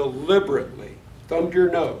you deliberately thumbed your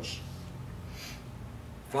nose,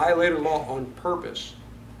 violated a law on purpose,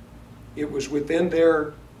 it was within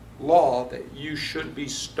their law that you should be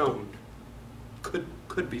stoned.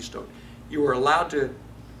 Could be stoned. You were allowed to,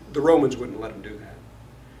 the Romans wouldn't let them do that.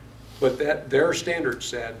 But that their standard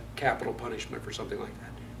said capital punishment for something like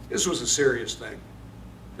that. This was a serious thing.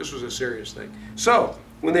 This was a serious thing. So,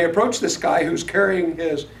 when they approach this guy who's carrying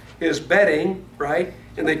his bedding, right,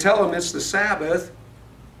 and they tell him it's the Sabbath,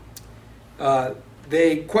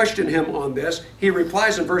 they question him on this. He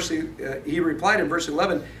replied in verse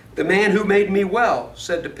 11, "The man who made me well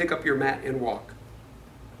said to pick up your mat and walk."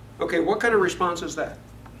 Okay, what kind of response is that?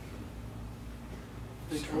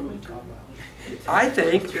 I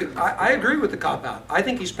think, I agree with the cop-out. I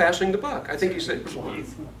think he's passing the buck. I think he's saying,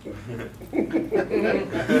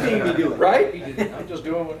 right? I'm just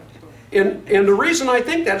doing what I'm doing. And the reason I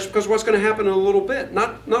think that is because what's going to happen in a little bit.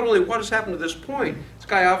 Not only what has happened to this point. This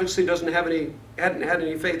guy obviously hadn't had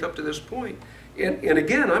any faith up to this point. And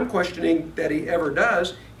again, I'm questioning that he ever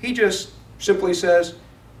does. He just simply says,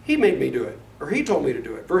 "He made me do it," or "He told me to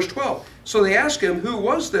do it." Verse 12. So they ask him, "Who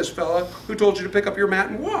was this fella who told you to pick up your mat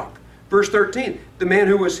and walk?" Verse 13, the man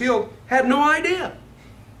who was healed had no idea.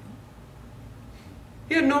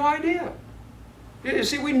 He had no idea. You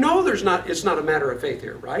see, we know it's not a matter of faith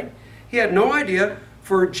here, right? He had no idea,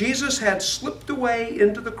 for Jesus had slipped away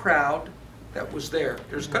into the crowd that was there.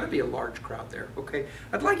 There's got to be a large crowd there, okay?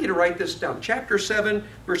 I'd like you to write this down. Chapter 7,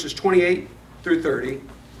 verses 28 through 30,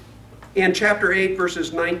 and chapter 8,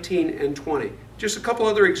 verses 19 and 20. Just a couple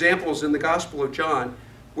other examples in the Gospel of John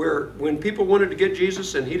where when people wanted to get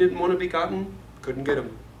Jesus and he didn't want to be gotten, couldn't get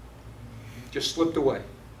him. Just slipped away.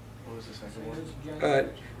 What was the second one?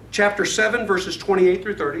 Chapter 7, verses 28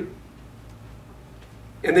 through 30.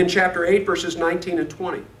 And then chapter 8, verses 19 and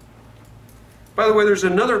 20. By the way, there's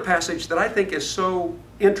another passage that I think is so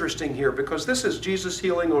interesting here, because this is Jesus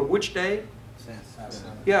healing on which day?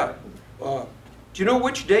 Yeah. Do you know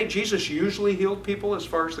which day Jesus usually healed people as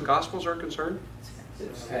far as the Gospels are concerned?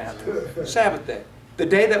 Sabbath day. The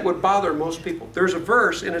day that would bother most people. There's a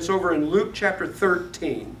verse, and it's over in Luke chapter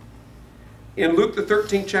 13. In Luke the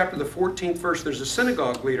 13th chapter, the 14th verse, there's a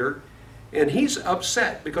synagogue leader, and he's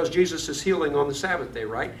upset because Jesus is healing on the Sabbath day,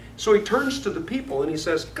 right? So he turns to the people and he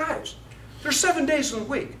says, guys, there's 7 days in the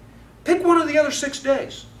week. Pick one of the other 6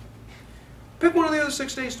 days. Pick one of the other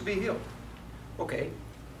 6 days to be healed. Okay,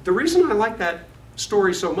 the reason I like that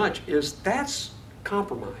story so much is that's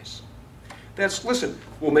compromise. That's, listen,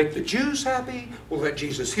 we'll make the Jews happy, we'll let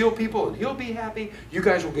Jesus heal people and he'll be happy, you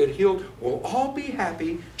guys will get healed, we'll all be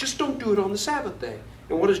happy, just don't do it on the Sabbath day.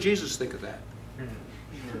 And what does Jesus think of that?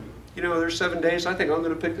 You know, there's 7 days, I think I'm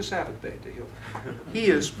going to pick the Sabbath day to heal. He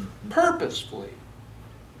is purposefully.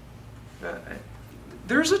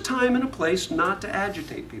 There's a time and a place not to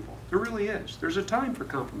agitate people. There really is. There's a time for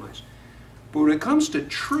compromise. But when it comes to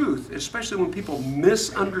truth, especially when people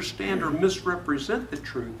misunderstand or misrepresent the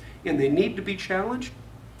truth and they need to be challenged,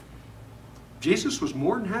 Jesus was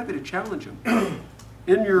more than happy to challenge them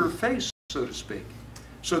in your face, so to speak.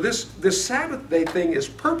 So this Sabbath day thing is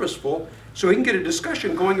purposeful so he can get a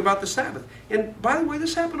discussion going about the Sabbath. And by the way,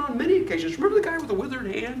 this happened on many occasions. Remember the guy with the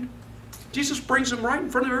withered hand? Jesus brings him right in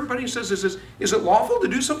front of everybody and says, is it lawful to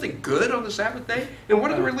do something good on the Sabbath day? And what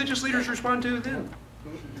do the religious leaders respond to then?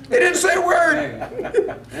 They didn't say a word.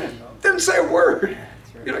 Didn't say a word.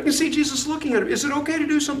 You know, I can see Jesus looking at him. Is it okay to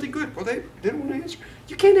do something good? Well, they didn't want to answer.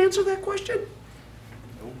 You can't answer that question.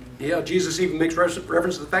 Yeah, Jesus even makes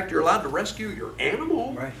reference to the fact you're allowed to rescue your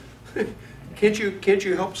animal. Right. Can't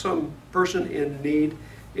you help some person in need?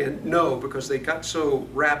 And no, because they got so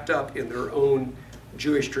wrapped up in their own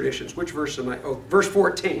Jewish traditions. Which verse am I? Oh, verse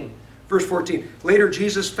 14. Verse 14. Later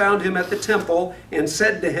Jesus found him at the temple and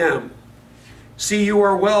said to him, "See, you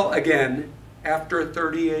are well again, after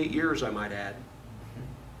 38 years, I might add.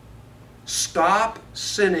 Stop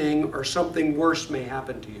sinning or something worse may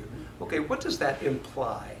happen to you." Okay, what does that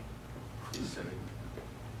imply? He's sinning.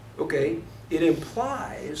 Okay, it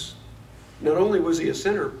implies not only was he a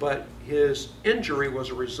sinner, but his injury was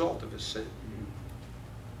a result of his sin.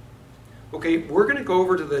 Okay, we're going to go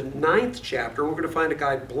over to the 9th chapter. We're going to find a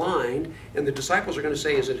guy blind, and the disciples are going to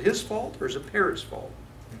say, is it his fault or is it parents' fault?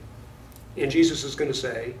 And Jesus is going to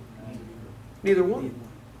say, neither one.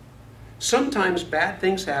 Sometimes bad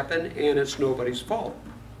things happen and it's nobody's fault.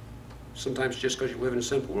 Sometimes just because you live in a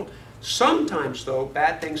sinful world. Sometimes, though,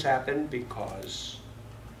 bad things happen because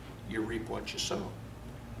you reap what you sow.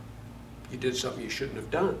 You did something you shouldn't have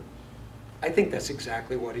done. I think that's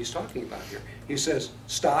exactly what he's talking about here. He says,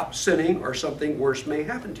 stop sinning or something worse may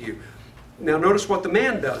happen to you. Now notice what the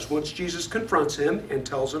man does. Once Jesus confronts him and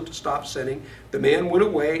tells him to stop sinning, the man went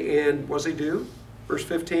away and what does he do? Verse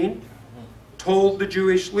 15, told the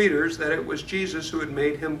Jewish leaders that it was Jesus who had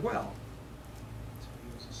made him well.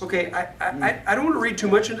 Okay, I don't want to read too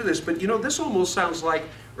much into this, but you know, this almost sounds like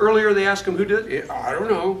earlier they asked him who did it. I don't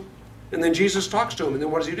know. And then Jesus talks to him, and then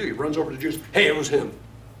what does he do? He runs over to the Jews. Hey, it was him.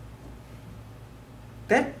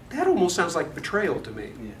 That almost sounds like betrayal to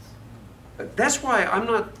me. Yes. That's why I'm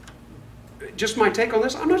not, just my take on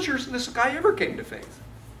this, I'm not sure this guy ever came to faith.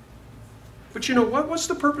 But you know what? What's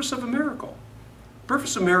the purpose of a miracle? The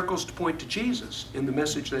purpose of miracles is to point to Jesus in the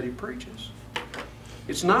message that he preaches.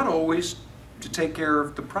 It's not always to take care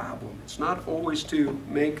of the problem. It's not always to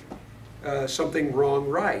make something wrong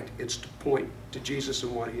right. It's to point to Jesus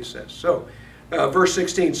and what he says. So, verse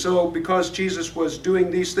 16, so because Jesus was doing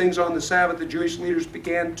these things on the Sabbath, the Jewish leaders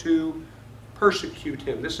began to persecute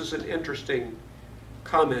him. This is an interesting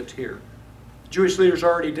comment here. Jewish leaders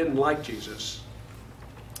already didn't like Jesus.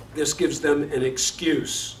 This gives them an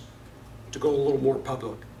excuse to go a little more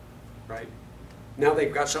public, right? Now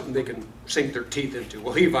they've got something they can sink their teeth into.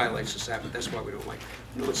 Well, he violates the Sabbath, that's why we don't like him.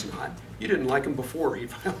 No, it's not. You didn't like him before he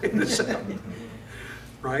violated the Sabbath,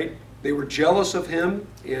 right? They were jealous of him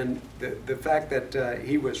and the fact that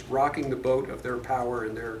he was rocking the boat of their power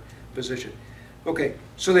and their position. Okay,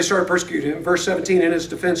 so they started persecuting him. Verse 17, in his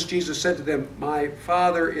defense, Jesus said to them, my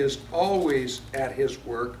Father is always at his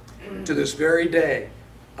work to this very day.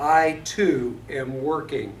 I too am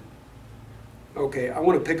working. Okay, I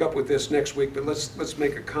want to pick up with this next week, but let's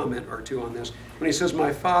make a comment or two on this. When he says,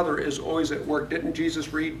 my Father is always at work, didn't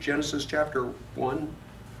Jesus read Genesis chapter 1?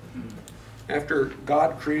 After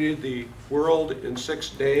God created the world in 6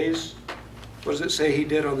 days, what does it say he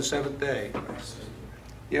did on the seventh day?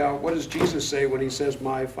 Yeah, what does Jesus say when he says,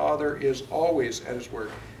 my Father is always at his work?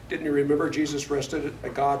 Didn't you remember Jesus rested,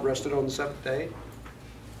 God rested on the seventh day?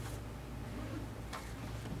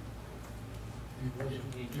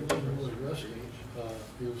 He wasn't really resting.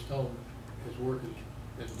 He was telling him his work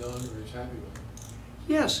is done, or he's happy with it.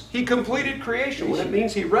 Yes, he completed creation. When it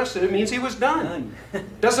means he rested, it means he was done.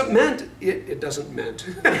 Doesn't meant, it doesn't meant.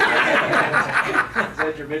 Is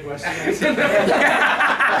that your Midwestern accent?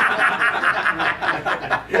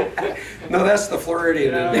 No, that's the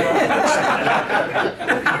Floridian. That's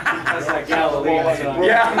like Galilean.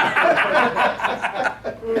 Yeah.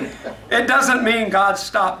 It doesn't mean God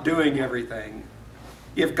stopped doing everything.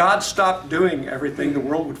 If God stopped doing everything, the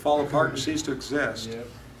world would fall apart and cease to exist. Yep.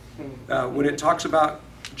 When it talks about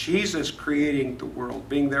Jesus creating the world,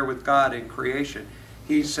 being there with God in creation,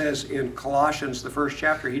 he says in Colossians, the first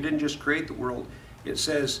chapter, he didn't just create the world. It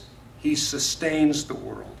says he sustains the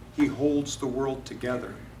world. He holds the world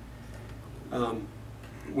together.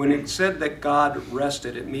 When it said that God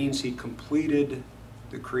rested, it means he completed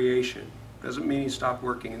the creation. Doesn't mean he stopped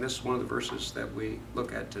working. And this is one of the verses that we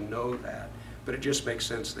look at to know that. But it just makes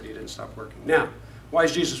sense that he didn't stop working. Now, why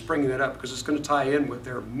is Jesus bringing that up? Because it's going to tie in with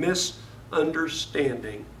their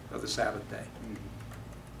misunderstanding of the Sabbath day.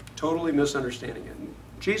 Totally misunderstanding it. And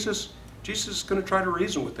Jesus is going to try to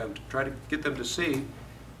reason with them, to try to get them to see.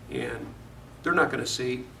 And they're not going to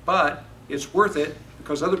see, but it's worth it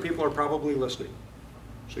because other people are probably listening.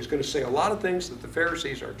 So he's going to say a lot of things that the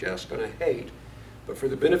Pharisees are just going to hate, but for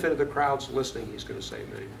the benefit of the crowds listening, he's going to say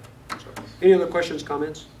many more. So, any other questions,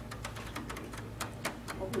 comments?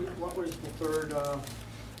 What was the third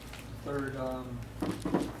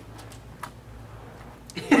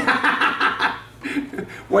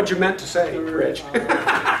What you meant to say, Rich?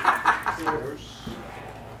 there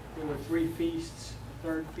were 3 feasts, the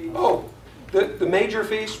third feast? Oh, the major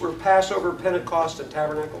feasts were Passover, Pentecost, and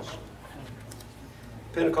Tabernacles.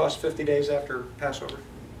 Pentecost 50 days after Passover.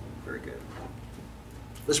 Very good.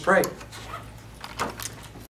 Let's pray.